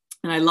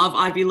 And I love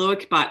Ivy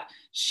Luik, but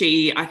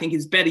she, I think,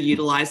 is better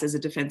utilised as a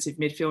defensive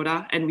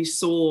midfielder. And we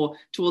saw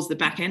towards the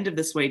back end of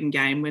the Sweden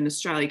game when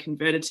Australia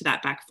converted to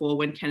that back four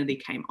when Kennedy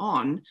came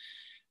on,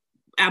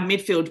 our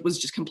midfield was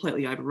just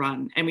completely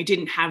overrun. And we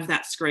didn't have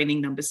that screening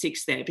number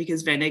 6 there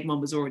because Van Egmond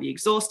was already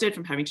exhausted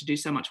from having to do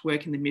so much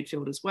work in the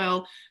midfield as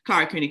well.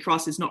 Cara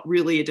Cooney-Cross is not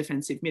really a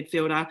defensive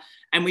midfielder.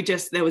 And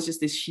there was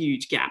just this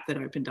huge gap that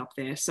opened up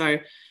there. So,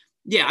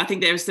 yeah, I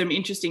think there's some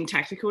interesting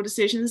tactical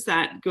decisions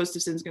that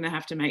Gustafsson's going to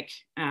have to make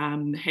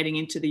heading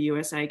into the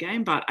USA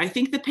game. But I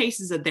think the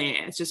pieces are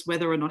there. It's just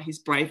whether or not he's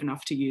brave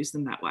enough to use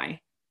them that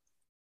way.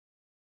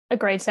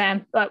 Agreed,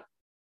 Sam. But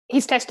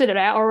he's tested it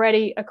out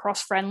already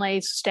across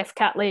friendlies, Steph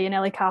Catley and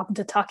Ellie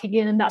Carpenter tucking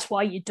in, and that's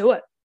why you do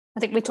it. I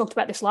think we talked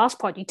about this last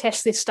pod. You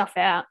test this stuff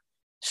out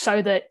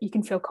so that you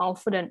can feel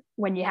confident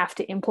when you have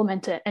to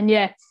implement it. And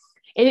yeah,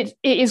 it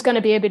is going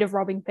to be a bit of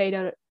robbing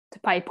Peter to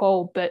pay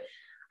Paul, but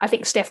I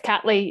think Steph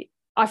Catley,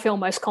 I feel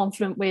most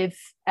confident with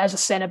as a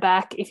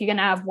centre-back. If you're going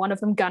to have one of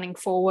them gunning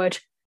forward,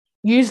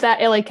 use that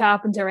Ellie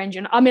Carpenter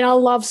engine. I mean, I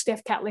love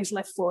Steph Catley's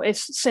left foot.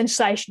 It's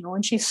sensational,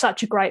 and she's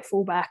such a great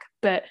fullback.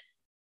 But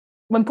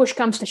when push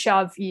comes to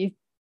shove,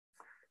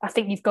 I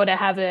think you've got to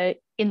have her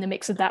in the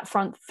mix of that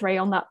front three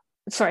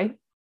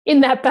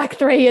in that back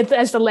three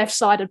as the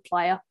left-sided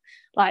player.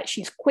 Like,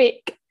 she's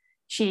quick,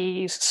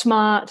 she's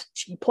smart,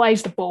 she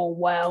plays the ball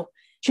well.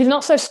 She's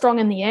not so strong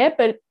in the air,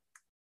 but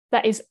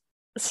that is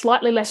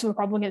slightly less of a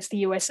problem against the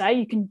USA.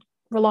 You can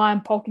rely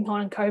on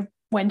Polkinghorne and co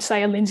when,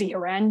 say, a Lindsay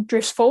Horan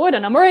drifts forward.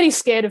 And I'm already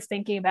scared of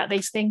thinking about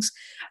these things,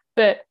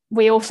 but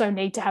we also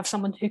need to have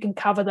someone who can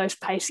cover those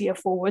pacier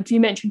forwards. You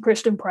mentioned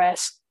Kristen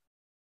Press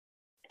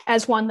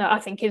as one that I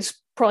think is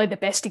probably the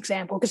best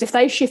example, because if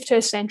they shift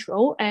her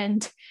central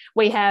and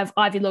we have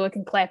Ivy Lewick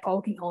and Claire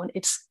Polkinghorne,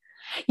 it's,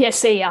 yeah,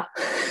 see ya.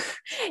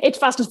 It's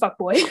fast as fuck,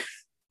 boy.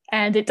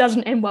 And it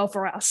doesn't end well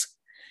for us.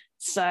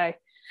 So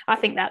I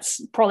think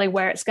that's probably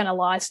where it's going to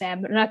lie,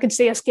 Sam. And I can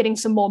see us getting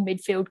some more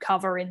midfield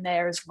cover in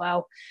there as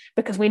well,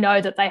 because we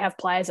know that they have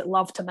players that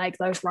love to make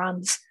those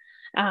runs.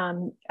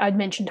 I'd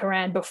mentioned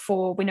Horan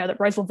before. We know that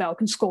Rose Lavelle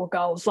can score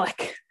goals.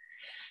 Like,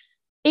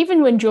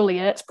 even when Julie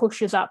Ertz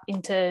pushes up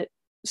into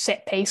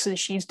set pieces,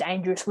 she's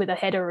dangerous with a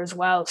header as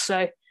well.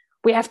 So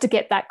we have to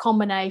get that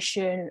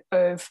combination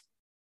of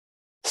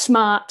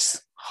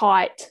smarts,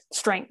 height,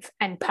 strength,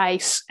 and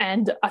pace.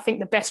 And I think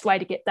the best way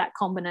to get that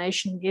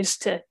combination is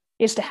to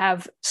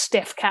have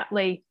Steph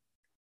Catley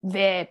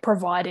there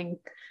providing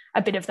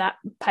a bit of that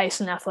pace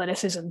and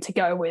athleticism to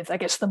go with, I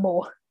guess, the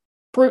more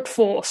brute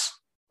force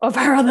of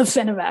our other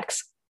centre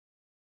backs.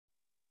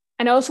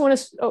 And I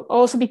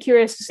also be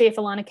curious to see if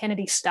Alana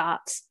Kennedy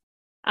starts,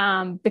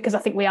 because I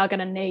think we are going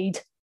to need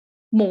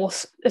more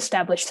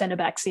established centre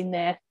backs in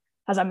there,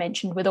 as I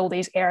mentioned, with all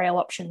these aerial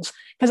options.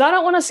 Because I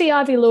don't want to see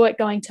Ivy Lewick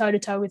going toe to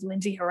toe with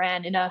Lindsay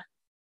Horan in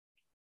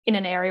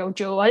an aerial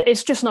duel.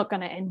 It's just not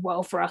going to end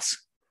well for us.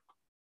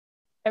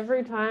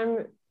 Every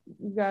time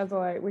you guys are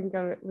like, we've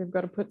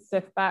got to put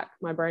Steph back,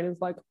 my brain is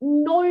like,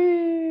 no,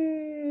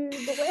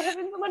 but we're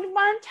having so much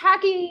fun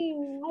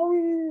attacking.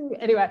 No.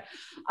 Anyway,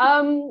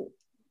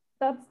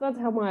 that's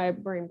how my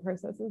brain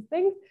processes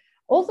things.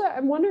 Also,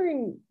 I'm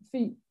wondering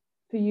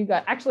for you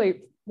guys,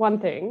 actually, one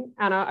thing,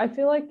 Anna, I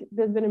feel like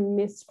there's been a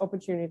missed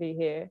opportunity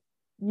here.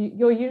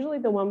 You're usually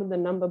the one with the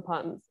number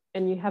puns,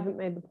 and you haven't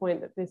made the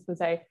point that this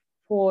was a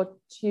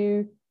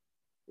fortuitous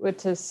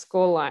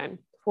scoreline.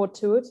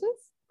 Fortuitous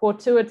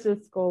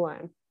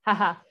scoreline.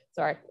 Haha,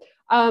 sorry.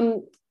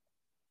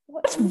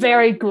 That's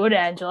very good,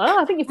 Angela.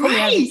 I think you've put me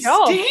out of the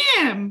job.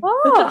 Damn.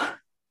 Oh.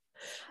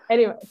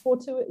 Anyway,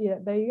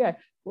 there you go.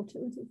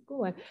 Fortuitous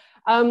scoreline.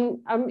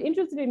 I'm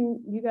interested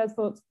in you guys'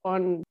 thoughts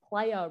on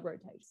player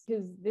rotates,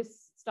 because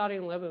this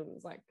starting 11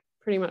 was like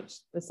pretty much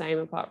the same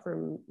apart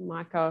from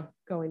Micah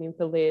going in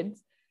for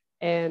Lids.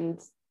 And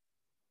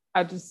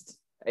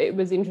it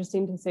was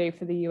interesting to see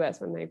for the US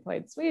when they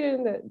played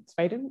Sweden,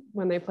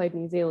 when they played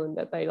New Zealand,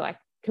 that they like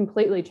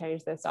completely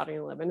changed their starting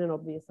 11, and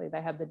obviously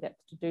they had the depth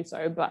to do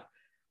so. But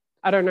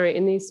I don't know,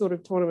 in these sort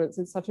of tournaments,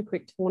 it's such a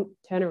quick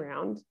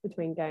turnaround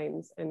between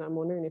games, and I'm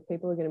wondering if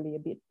people are going to be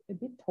a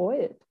bit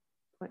tired,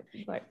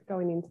 like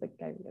going into the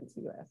game against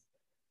the US.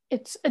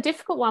 It's a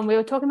difficult one. We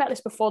were talking about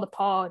this before the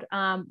pod.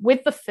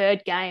 With the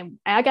third game,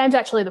 our game's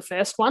actually the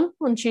first one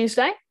on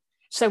Tuesday.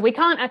 So we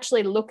can't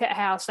actually look at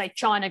how, say,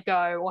 China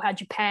go or how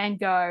Japan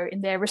go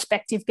in their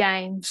respective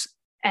games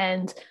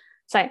and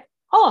say,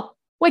 oh,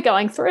 we're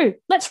going through.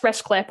 Let's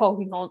rest Claire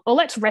Polkinghorne, or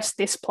let's rest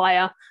this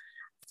player.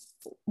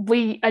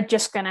 We are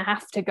just going to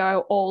have to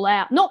go all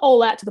out. Not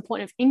all out to the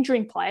point of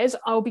injuring players.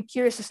 I'll be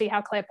curious to see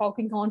how Claire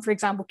Polkinghorne, for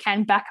example,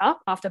 can back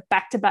up after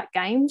back-to-back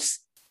games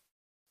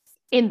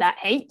in that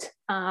heat.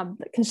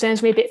 That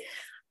concerns me a bit.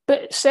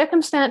 But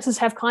circumstances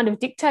have kind of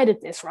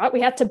dictated this, right?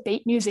 We had to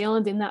beat New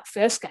Zealand in that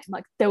first game.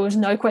 Like, there was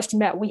no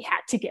question about it. We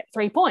had to get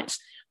 3 points.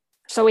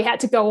 So we had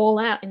to go all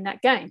out in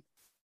that game.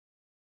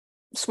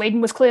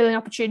 Sweden was clearly an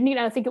opportunity, and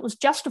I think it was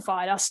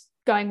justified us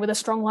going with a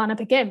strong lineup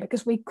again,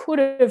 because we could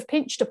have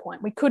pinched a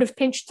point. We could have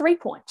pinched 3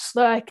 points.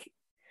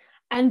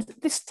 And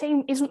this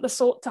team isn't the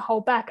sort to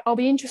hold back. I'll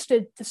be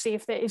interested to see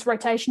if there is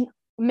rotation.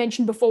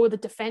 Mentioned before with the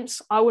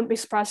defence, I wouldn't be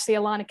surprised to see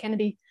Alana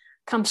Kennedy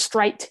come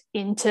straight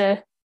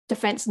into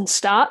defence and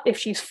start if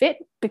she's fit,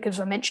 because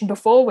I mentioned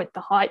before with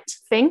the height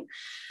thing,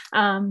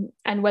 and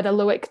whether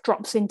Lewick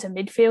drops into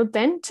midfield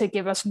then to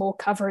give us more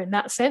cover in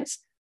that sense.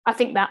 I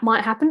think that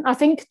might happen. I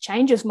think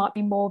changes might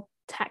be more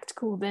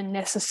tactical than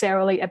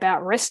necessarily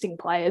about resting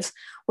players.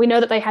 We know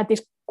that they had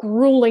this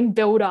grueling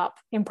build-up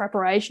in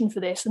preparation for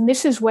this, and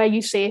this is where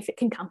you see if it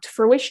can come to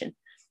fruition.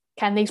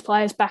 Can these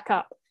players back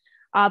up?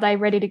 Are they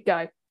ready to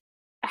go?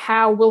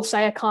 How will,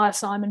 say, a Kyah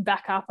Simon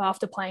back up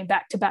after playing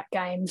back-to-back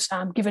games,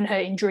 given her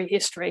injury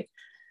history?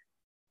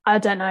 I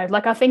don't know.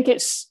 I think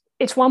it's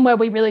one where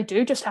we really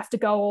do just have to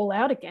go all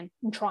out again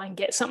and try and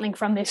get something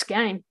from this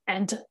game.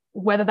 And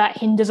whether that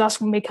hinders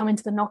us when we come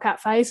into the knockout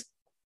phase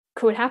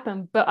could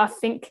happen. But I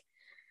think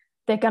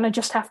they're going to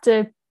just have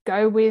to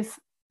go with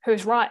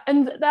who's right.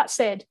 And that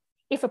said,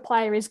 if a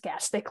player is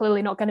gassed, they're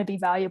clearly not going to be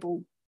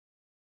valuable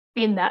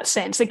in that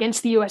sense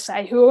against the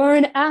USA, who are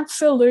an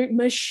absolute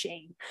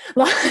machine.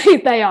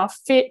 They are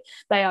fit,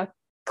 they are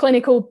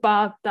clinical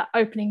bar that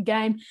opening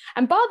game,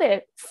 and bar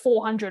their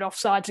 400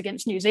 offsides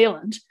against New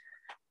Zealand,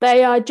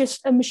 they are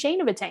just a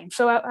machine of a team.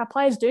 So our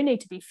players do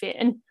need to be fit.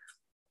 And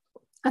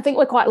I think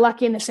we're quite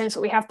lucky in the sense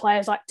that we have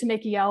players like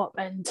Tamika Yallop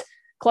and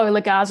Chloe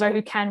Lagazzo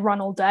who can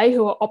run all day,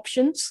 who are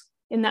options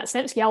in that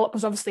sense. Yallop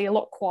was obviously a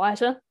lot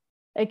quieter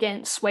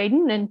against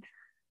Sweden and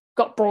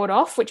got brought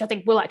off, which I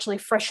think will actually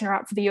freshen her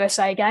up for the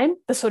USA game,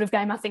 the sort of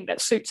game I think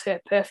that suits her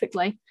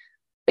perfectly.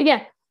 But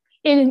yeah,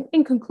 in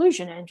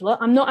conclusion, Angela,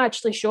 I'm not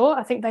actually sure.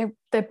 I think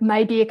there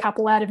may be a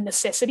couple out of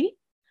necessity,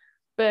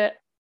 but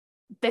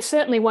there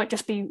certainly won't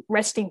just be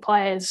resting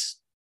players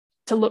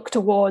to look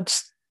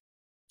towards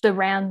the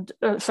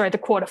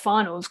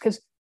quarterfinals,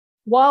 because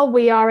while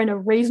we are in a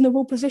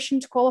reasonable position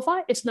to qualify,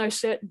 it's no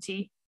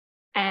certainty.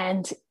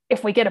 And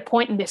if we get a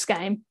point in this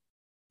game,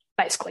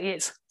 basically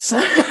is. So,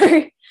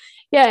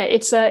 yeah,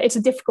 it's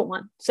a difficult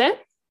one. Sam?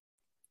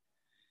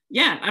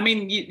 Yeah, I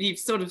mean, you've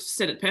sort of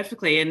said it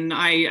perfectly. And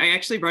I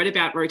actually wrote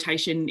about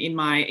rotation in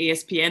my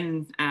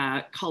ESPN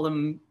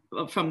column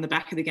from the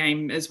back of the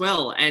game as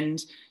well.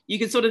 And you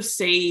could sort of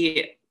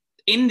see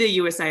in the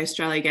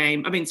USA-Australia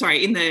game, and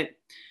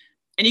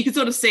you could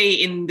sort of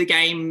see in the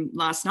game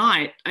last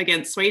night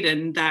against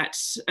Sweden that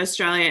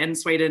Australia and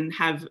Sweden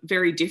have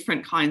very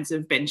different kinds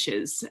of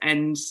benches,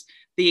 and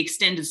the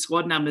extended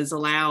squad numbers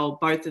allow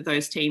both of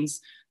those teams,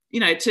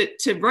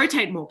 to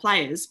rotate more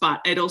players,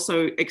 but it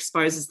also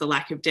exposes the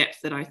lack of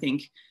depth that I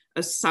think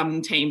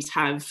some teams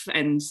have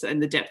and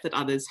the depth that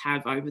others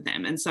have over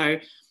them. And so,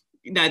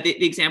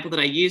 the example that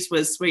I used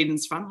was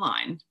Sweden's front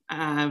line.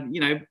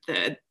 The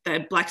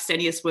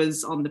Blackstenius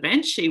was on the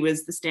bench. She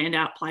was the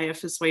standout player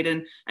for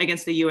Sweden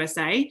against the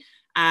USA.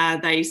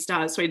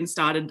 Sweden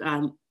started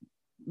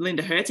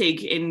Linda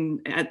Hurtig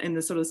in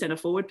the sort of centre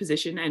forward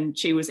position, and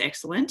she was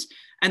excellent.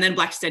 And then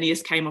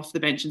Blackstenius came off the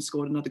bench and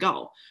scored another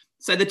goal.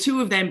 So the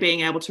two of them being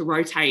able to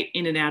rotate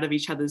in and out of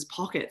each other's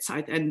pockets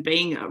and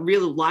being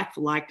real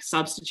like-for-like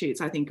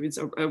substitutes, I think is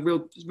a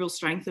real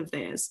strength of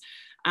theirs.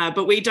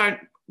 But we don't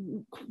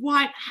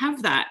quite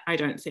have that, I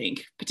don't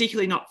think,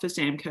 particularly not for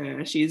Sam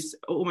Kerr. She's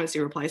almost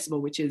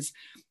irreplaceable, which is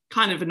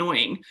kind of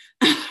annoying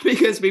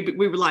because we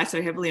rely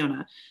so heavily on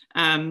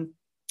her.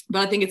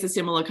 But I think it's a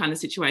similar kind of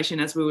situation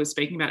as we were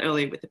speaking about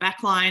earlier with the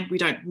back line. We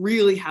don't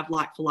really have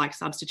like-for-like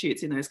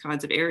substitutes in those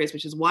kinds of areas,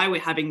 which is why we're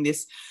having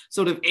this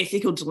sort of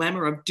ethical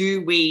dilemma of,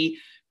 do we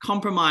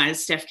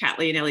compromise Steph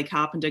Catley and Ellie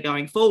Carpenter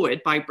going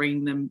forward by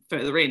bringing them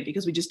further in,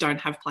 because we just don't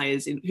have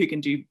players who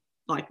can do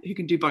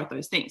both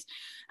those things.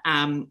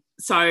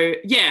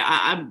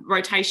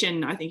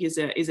 Rotation I think is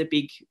a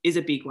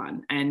big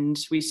one, and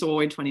we saw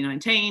in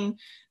 2019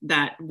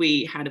 that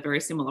we had a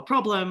very similar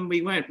problem.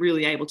 We weren't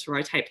really able to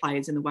rotate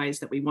players in the ways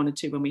that we wanted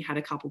to when we had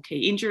a couple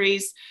key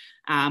injuries,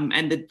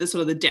 and the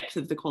sort of the depth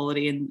of the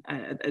quality and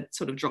it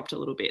sort of dropped a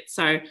little bit.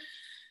 So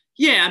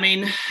yeah, I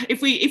mean,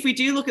 if we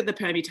do look at the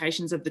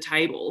permutations of the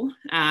table,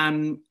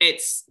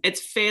 it's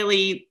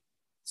fairly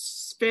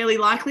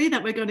likely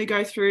that we're going to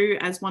go through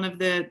as one of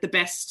the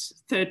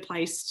best third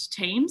placed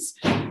teams.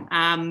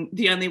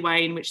 The only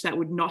way in which that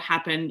would not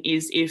happen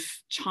is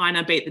if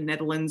China beat the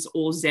Netherlands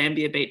or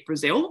Zambia beat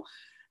Brazil,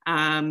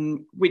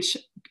 which,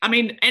 I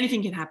mean,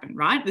 anything can happen,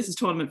 right? This is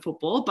tournament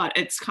football, but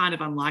it's kind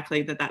of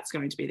unlikely that that's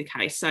going to be the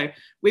case. So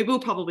we will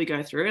probably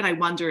go through, and I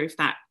wonder if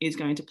that is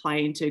going to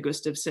play into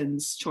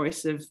Gustafsson's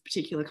choice of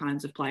particular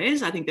kinds of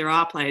players. I think there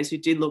are players who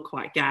did look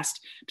quite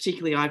gassed,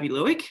 particularly Ivy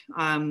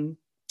Luik.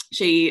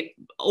 She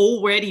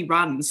already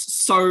runs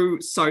so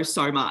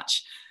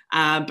much.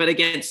 But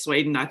against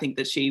Sweden, I think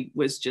that she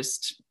was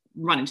just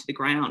running to the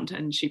ground,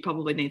 and she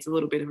probably needs a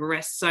little bit of a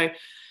rest. So,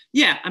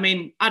 yeah, I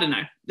mean, I don't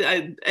know.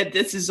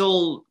 This is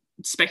all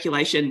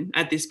speculation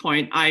at this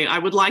point. I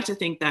would like to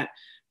think that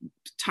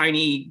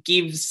Tony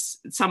gives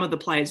some of the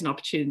players an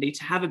opportunity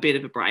to have a bit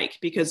of a break,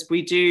 because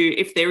we do,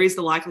 if there is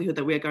the likelihood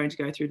that we're going to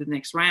go through the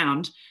next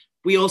round,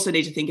 we also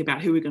need to think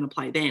about who we're going to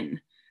play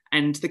then,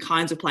 and the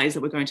kinds of players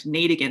that we're going to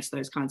need against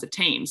those kinds of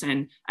teams.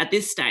 And at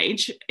this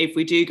stage, if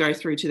we do go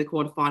through to the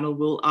quarterfinal,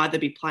 we'll either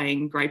be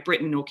playing Great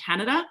Britain or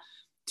Canada,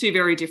 two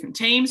very different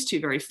teams, two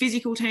very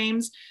physical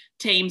teams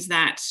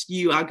that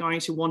you are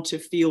going to want to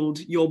field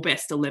your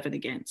best 11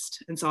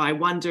 against. And so I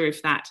wonder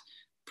if that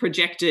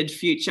projected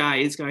future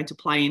is going to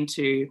play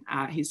into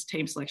his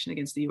team selection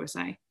against the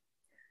USA.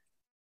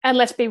 And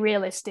let's be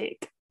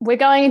realistic. We're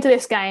going into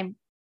this game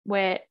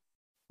where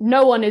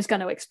no one is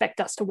going to expect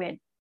us to win.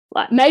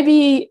 Like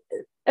maybe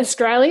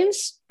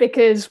Australians,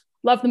 because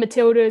love the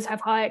Matildas, have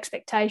high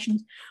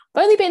expectations.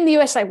 I've only been in the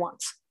USA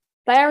once.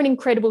 They are an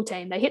incredible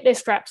team. They hit their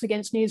straps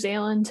against New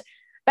Zealand,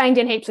 banged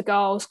in heaps of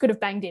goals, could have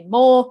banged in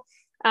more.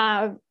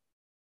 I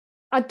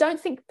don't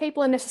think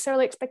people are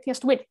necessarily expecting us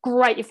to win.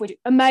 Great if we do.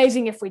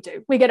 Amazing if we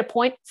do. We get a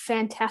point.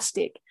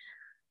 Fantastic.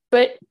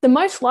 But the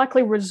most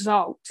likely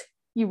result,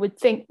 you would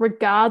think,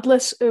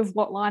 regardless of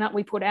what lineup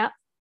we put out,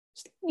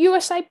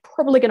 USA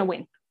probably going to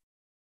win.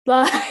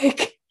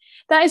 Like,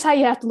 that is how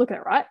you have to look at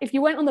it, right? If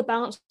you went on the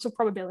balance of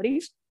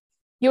probabilities,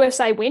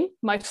 USA win,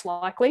 most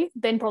likely,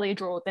 then probably a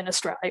draw, then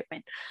Australia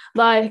win.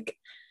 Like,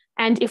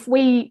 and if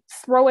we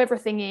throw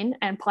everything in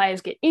and players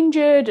get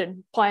injured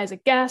and players are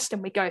gassed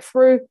and we go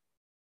through,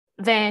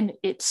 then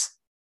it's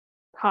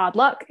hard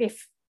luck.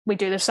 If we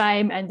do the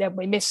same and then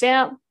we miss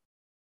out,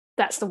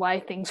 that's the way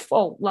things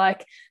fall.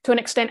 Like, to an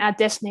extent, our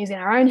destiny is in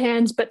our own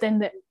hands, but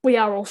then we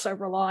are also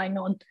relying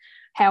on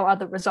how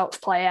other results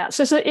play out.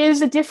 So it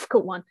is a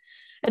difficult one.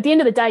 At the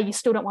end of the day, you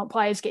still don't want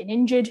players getting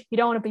injured. You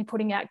don't want to be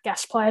putting out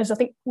gas players. I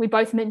think we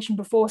both mentioned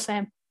before,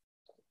 Sam,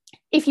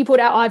 if you put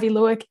out Ivy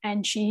Luik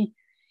and she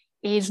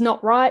is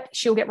not right,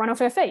 she'll get run off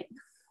her feet.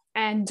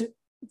 And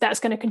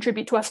that's going to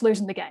contribute to us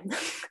losing the game.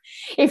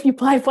 If you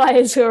play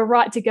players who are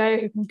right to go,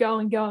 who can go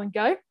and go and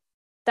go,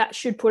 that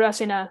should put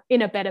us in a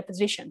better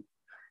position.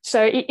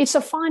 So it's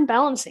a fine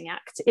balancing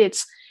act.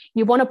 It's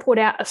you want to put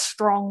out a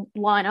strong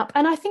lineup,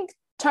 and I think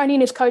Tony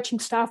and his coaching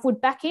staff would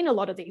back in a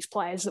lot of these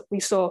players that we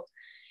saw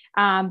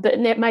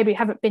that maybe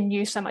haven't been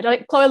used so much. I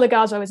think Chloe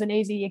Lagazo is an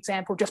easy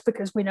example just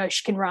because we know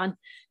she can run.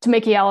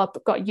 Tamiki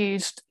Allop got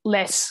used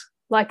less.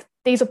 Like,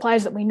 these are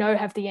players that we know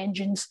have the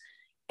engines,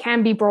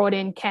 can be brought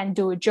in, can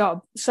do a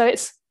job. So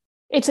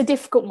it's a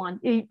difficult one.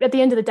 At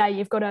the end of the day,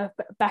 you've got to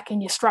back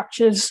in your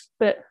structures,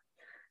 but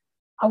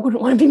I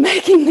wouldn't want to be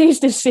making these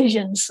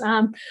decisions.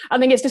 I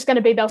think it's just going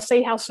to be they'll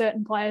see how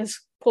certain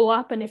players pull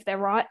up, and if they're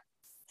right,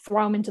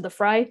 throw them into the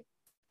fray.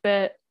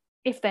 But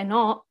if they're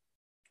not,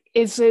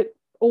 is it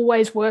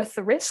always worth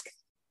the risk?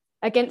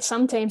 Against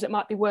some teams, it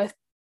might be worth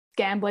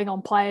gambling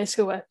on players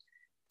who are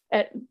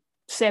at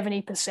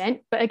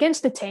 70%, but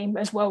against a team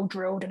as well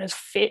drilled and as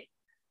fit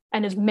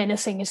and as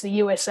menacing as the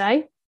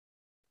USA,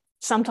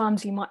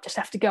 sometimes you might just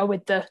have to go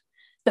with the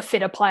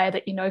fitter player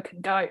that you know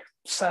can go.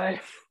 So,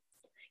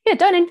 yeah,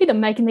 don't envy them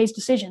making these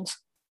decisions.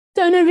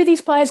 Don't envy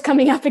these players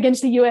coming up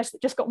against the US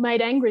that just got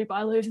made angry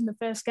by losing the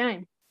first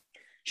game.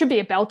 Should be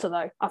a belter,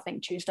 though, I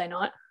think, Tuesday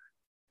night.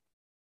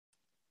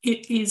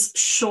 It is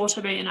sure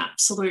to be an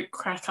absolute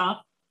cracker.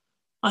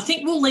 I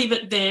think we'll leave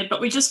it there,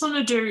 but we just want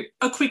to do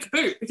a quick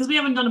boot because we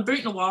haven't done a boot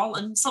in a while,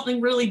 and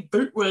something really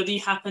boot-worthy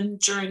happened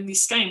during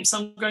this game. So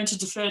I'm going to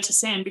defer to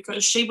Sam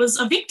because she was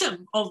a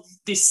victim of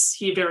this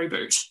here very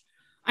boot.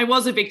 I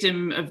was a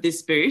victim of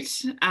this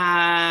boot,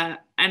 and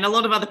a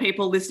lot of other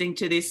people listening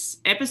to this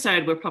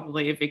episode were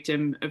probably a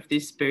victim of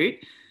this boot.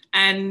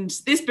 And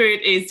this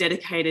boot is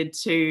dedicated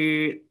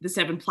to the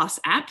 7plus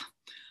app.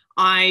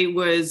 I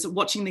was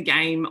watching the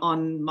game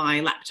on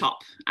my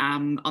laptop,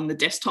 on the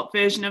desktop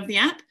version of the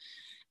app.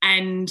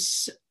 And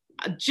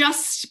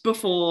just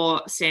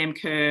before Sam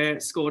Kerr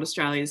scored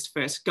Australia's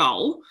first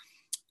goal,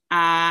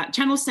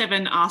 Channel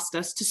 7 asked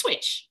us to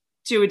switch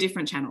to a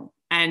different channel.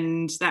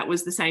 And that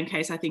was the same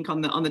case, I think, on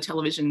the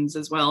televisions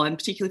as well, and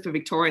particularly for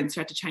Victorians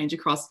who had to change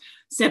across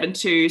 7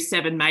 2,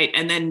 7 Mate,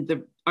 and then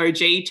the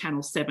OG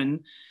Channel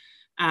 7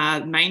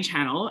 main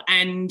channel.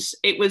 And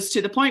it was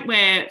to the point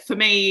where, for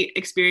me,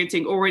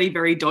 experiencing already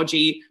very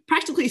dodgy,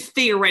 practically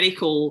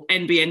theoretical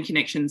NBN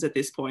connections at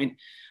this point,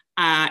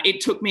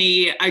 it took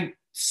me a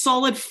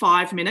solid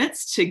 5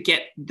 minutes to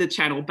get the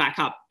channel back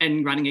up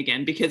and running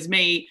again, because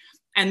me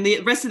and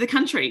the rest of the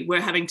country were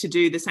having to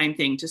do the same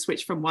thing, to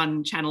switch from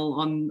one channel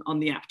on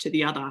the app to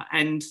the other.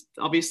 And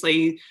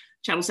obviously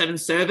Channel 7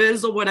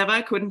 servers or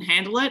whatever couldn't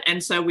handle it.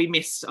 And so we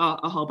missed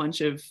a whole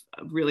bunch of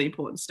really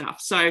important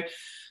stuff. So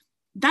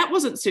that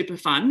wasn't super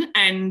fun.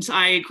 And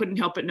I couldn't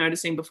help but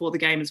noticing before the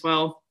game as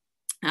well,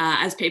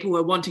 as people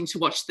were wanting to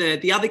watch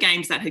the other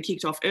games that had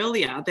kicked off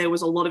earlier, there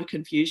was a lot of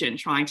confusion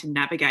trying to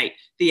navigate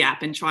the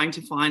app and trying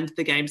to find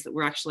the games that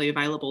were actually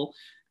available.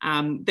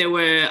 There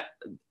were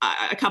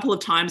a couple of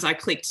times I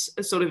clicked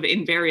sort of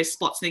in various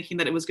spots thinking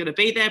that it was going to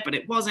be there, but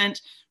it wasn't.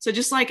 So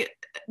just like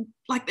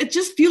it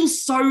just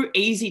feels so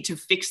easy to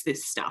fix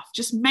this stuff.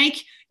 Just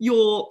make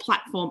your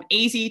platform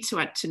easy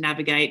to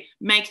navigate,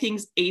 make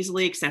things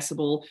easily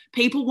accessible.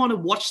 People want to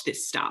watch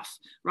this stuff,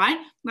 right?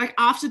 Like,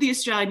 after the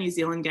Australia-New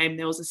Zealand game,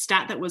 there was a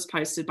stat that was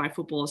posted by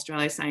Football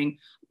Australia saying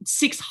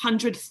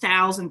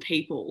 600,000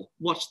 people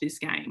watched this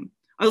game.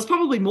 It was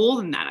probably more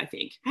than that, I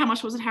think. How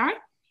much was it, Harry?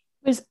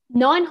 It was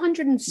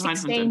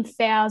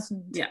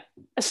 916,000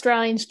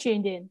 Australians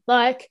tuned in.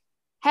 Like,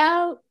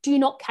 how do you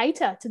not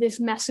cater to this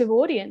massive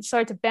audience?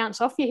 Sorry to bounce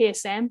off you here,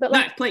 Sam, but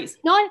no, please.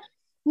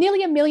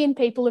 Nearly 1 million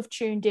people have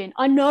tuned in.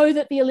 I know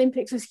that the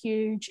Olympics is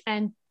huge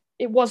and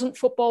it wasn't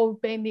football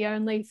being the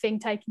only thing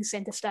taking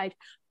centre stage,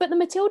 but the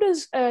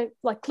Matildas are,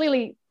 like,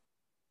 clearly,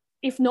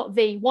 if not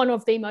one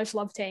of the most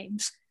loved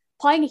teams,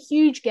 playing a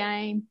huge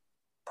game,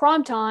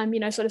 prime time,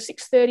 sort of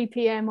 6:30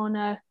 p.m. on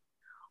a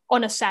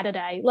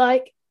Saturday.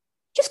 Like,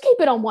 just keep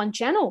it on one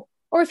channel.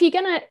 Or if you're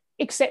going to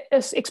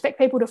expect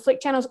people to flick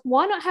channels,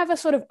 why not have a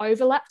sort of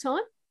overlap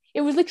time?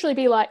 It would literally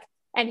be like,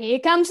 and here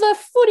comes the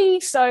footy,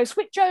 so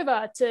switch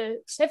over to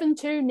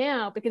 7-2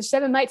 now because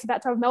 7 Mate's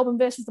about to have Melbourne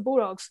versus the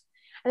Bulldogs.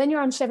 And then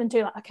you're on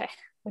 7-2, like, okay,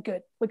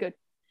 we're good.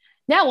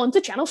 Now on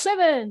to Channel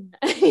 7.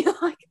 And you're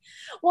like,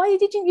 why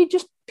didn't you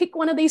just pick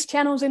one of these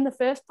channels in the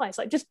first place?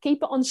 Like, just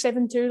keep it on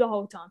 7-2 the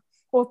whole time,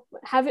 or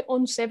have it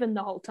on 7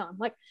 the whole time.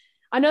 Like,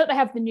 I know that they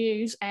have the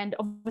news, and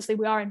obviously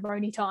we are in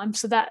Roni time,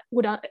 so that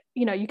would,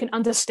 you can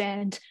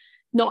understand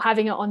not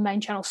having it on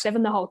main channel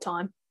 7 the whole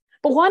time.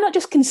 But why not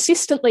just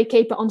consistently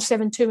keep it on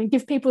 7-2 and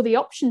give people the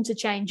option to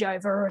change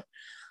over?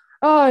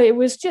 Oh, it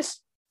was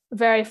just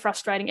very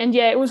frustrating. And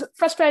yeah, it was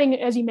frustrating,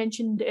 as you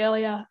mentioned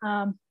earlier,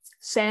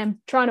 Sam,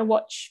 trying to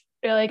watch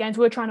earlier games.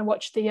 We were trying to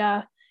watch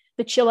the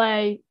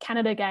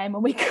Chile-Canada game,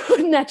 and we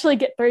couldn't actually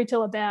get through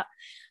till about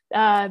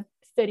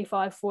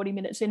 35, 40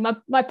 minutes in.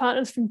 My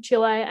partner's from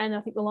Chile, and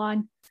I think the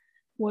line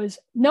was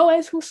 "No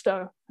es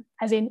justo,"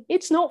 as in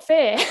it's not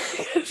fair.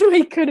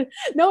 We couldn't.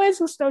 No es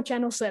justo,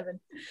 Channel 7.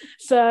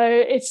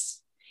 So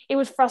it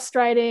was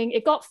frustrating.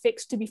 It got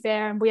fixed, to be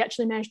fair, and we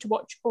actually managed to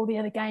watch all the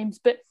other games.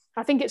 But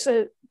I think it's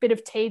a bit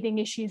of teething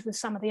issues with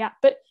some of the app.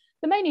 But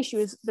the main issue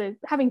is the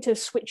having to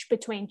switch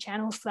between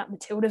channels for that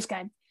Matildas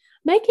game.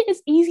 Make it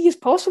as easy as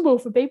possible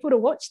for people to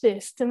watch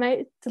this,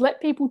 to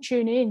let people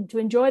tune in, to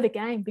enjoy the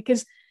game,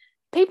 because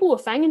people were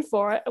fanging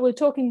for it. We were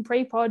talking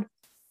pre-pod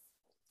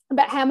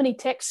about how many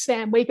texts,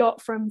 Sam, we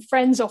got from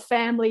friends or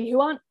family who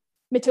aren't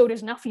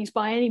Matildas nuffies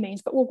by any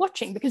means, but were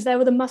watching because they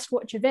were the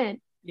must-watch event.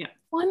 Yeah.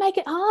 Why make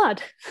it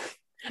hard?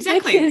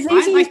 Exactly. Make it as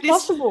easy as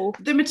possible.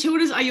 The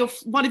Matildas are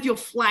one of your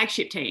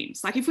flagship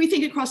teams. Like if we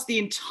think across the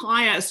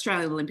entire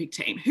Australian Olympic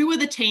team, who are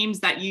the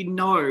teams that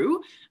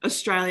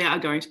Australia are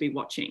going to be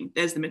watching?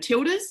 There's the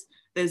Matildas,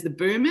 there's the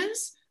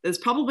Boomers, there's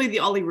probably the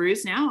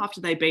Olyroos now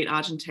after they beat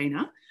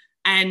Argentina,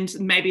 and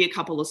maybe a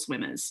couple of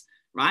swimmers,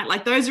 right?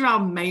 Like those are our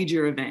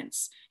major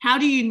events. How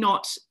do you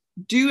not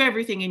do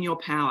everything in your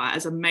power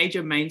as a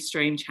major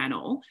mainstream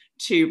channel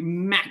to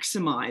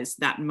maximize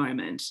that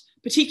moment,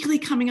 particularly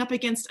coming up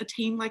against a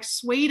team like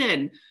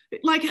Sweden,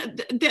 like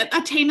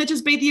a team that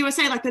just beat the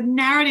USA? Like the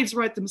narratives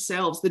wrote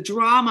themselves, the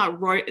drama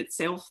wrote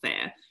itself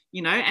there,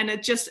 and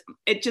it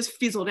just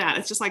fizzled out.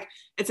 It's just like,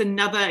 it's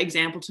another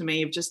example to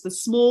me of just the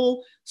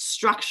small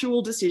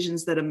structural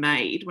decisions that are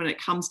made when it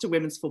comes to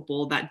women's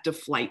football that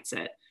deflates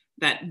it,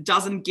 that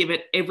doesn't give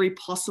it every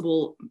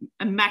possible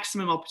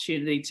maximum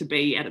opportunity to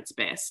be at its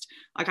best.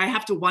 Like I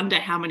have to wonder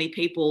how many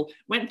people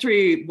went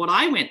through what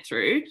I went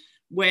through,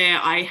 where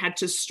I had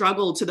to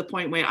struggle to the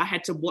point where I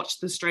had to watch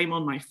the stream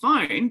on my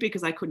phone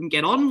because I couldn't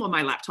get on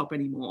my laptop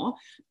anymore.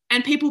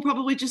 And people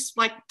probably just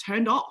like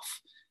turned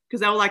off because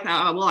they were like,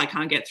 oh, well, I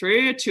can't get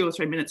through 2 or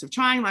 3 minutes of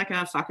trying. Like,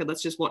 oh, fuck it,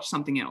 let's just watch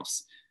something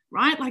else.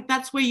 Right? Like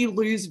that's where you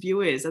lose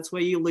viewers. That's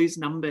where you lose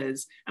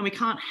numbers. And we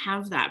can't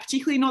have that,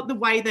 particularly not the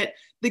way that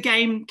the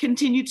game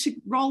continued to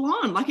roll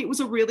on. Like it was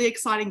a really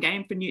exciting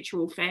game for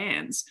neutral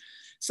fans.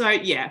 So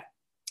yeah,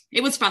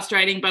 it was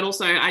frustrating, but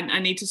also I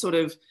need to sort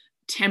of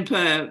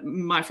temper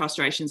my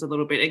frustrations a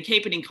little bit and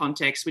keep it in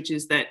context, which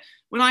is that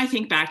when I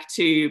think back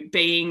to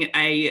being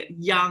a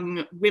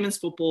young women's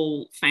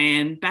football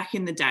fan back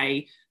in the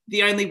day,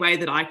 the only way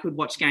that I could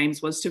watch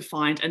games was to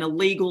find an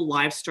illegal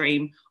live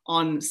stream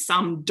on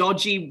some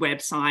dodgy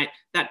website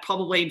that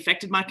probably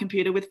infected my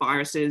computer with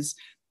viruses.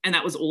 And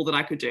that was all that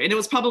I could do. And it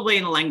was probably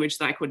in a language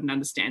that I couldn't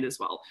understand as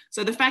well.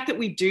 So the fact that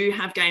we do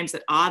have games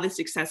that are this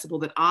accessible,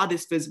 that are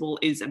this visible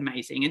is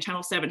amazing. And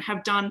Channel 7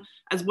 have done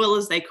as well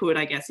as they could,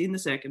 I guess, in the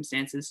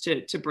circumstances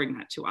to bring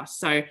that to us.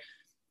 So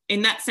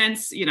in that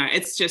sense,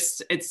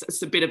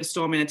 it's a bit of a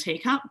storm in a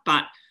teacup,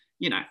 but,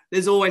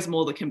 there's always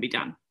more that can be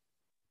done.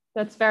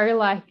 That's very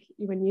like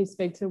when you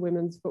speak to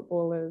women's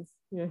footballers,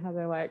 how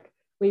they're like,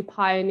 we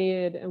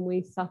pioneered and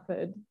we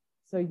suffered,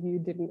 so you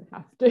didn't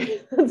have to.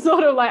 It's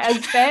sort of like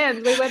as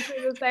fans, we went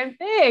through the same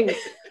thing.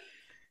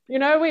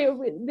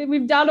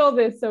 We've done all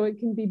this so it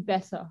can be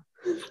better.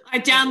 I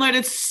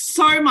downloaded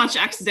so much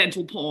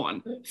accidental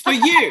porn for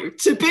you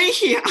to be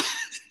here.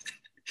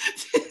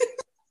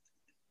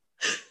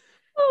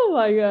 Oh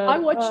my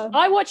God.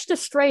 I watched a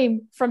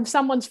stream from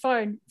someone's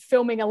phone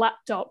filming a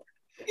laptop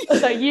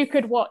so you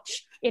could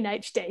watch in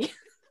HD.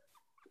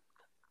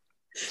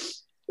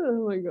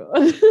 Oh my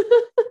God.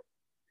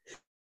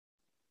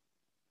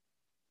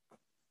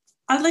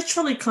 I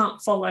literally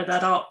can't follow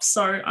that up.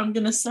 So I'm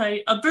going to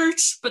say a boot,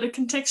 but a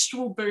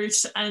contextual boot.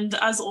 And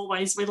as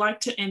always, we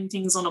like to end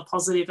things on a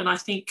positive. And I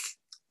think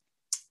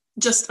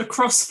just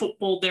across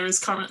football, there is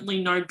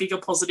currently no bigger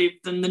positive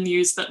than the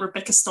news that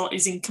Rebecca Stott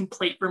is in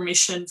complete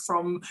remission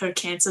from her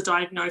cancer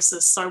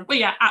diagnosis. So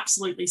we are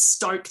absolutely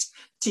stoked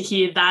to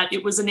hear that.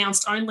 It was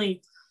announced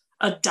only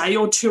a day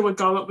or two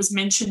ago. It was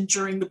mentioned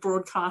during the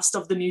broadcast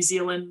of the New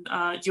Zealand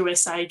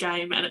USA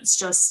game, and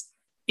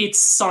it's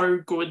so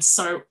good.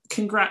 So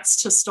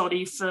congrats to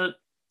Stotty for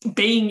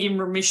being in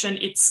remission.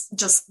 It's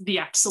just the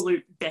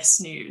absolute best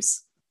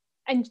news.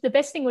 And the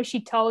best thing was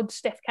she told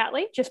Steph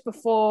Catley just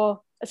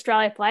before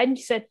Australia played, and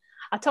she said,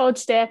 I told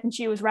Steph, and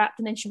she was wrapped,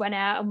 and then she went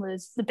out and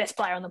was the best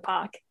player on the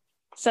park.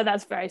 So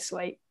that's very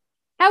sweet.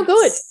 How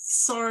good.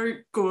 So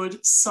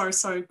good.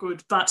 So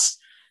good. But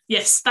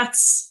yes,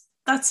 that's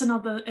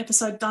another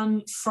episode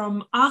done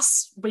from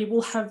us. We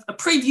will have a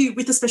preview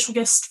with a special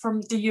guest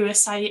from the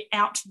USA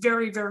out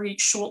very, very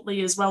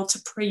shortly as well to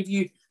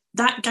preview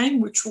that game,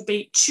 which will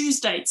be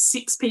Tuesday,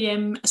 6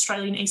 p.m.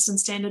 Australian Eastern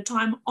Standard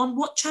Time. On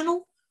what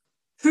channel?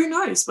 Who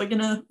knows? We're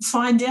going to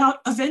find out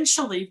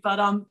eventually. But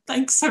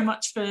thanks so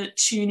much for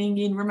tuning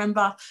in.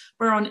 Remember,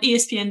 we're on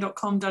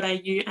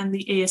espn.com.au and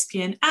the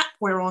ESPN app.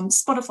 We're on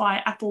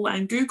Spotify, Apple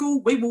and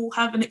Google. We will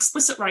have an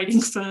explicit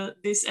rating for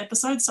this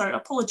episode, so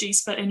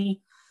apologies for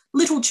any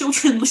little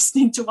children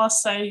listening to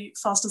us say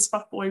fast as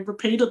fuck boy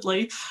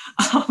repeatedly.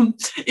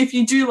 If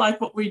you do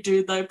like what we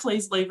do, though,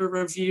 please leave a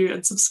review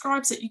and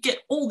subscribe so that you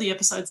get all the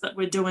episodes that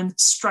we're doing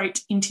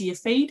straight into your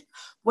feed.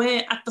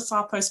 We're at the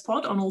Far Post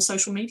Pod on all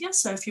social media,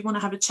 so if you want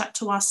to have a chat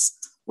to us,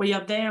 we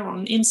are there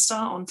on Insta,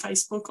 on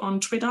Facebook, on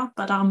Twitter.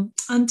 But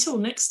until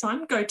next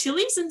time, go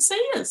Tillies and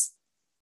see yous.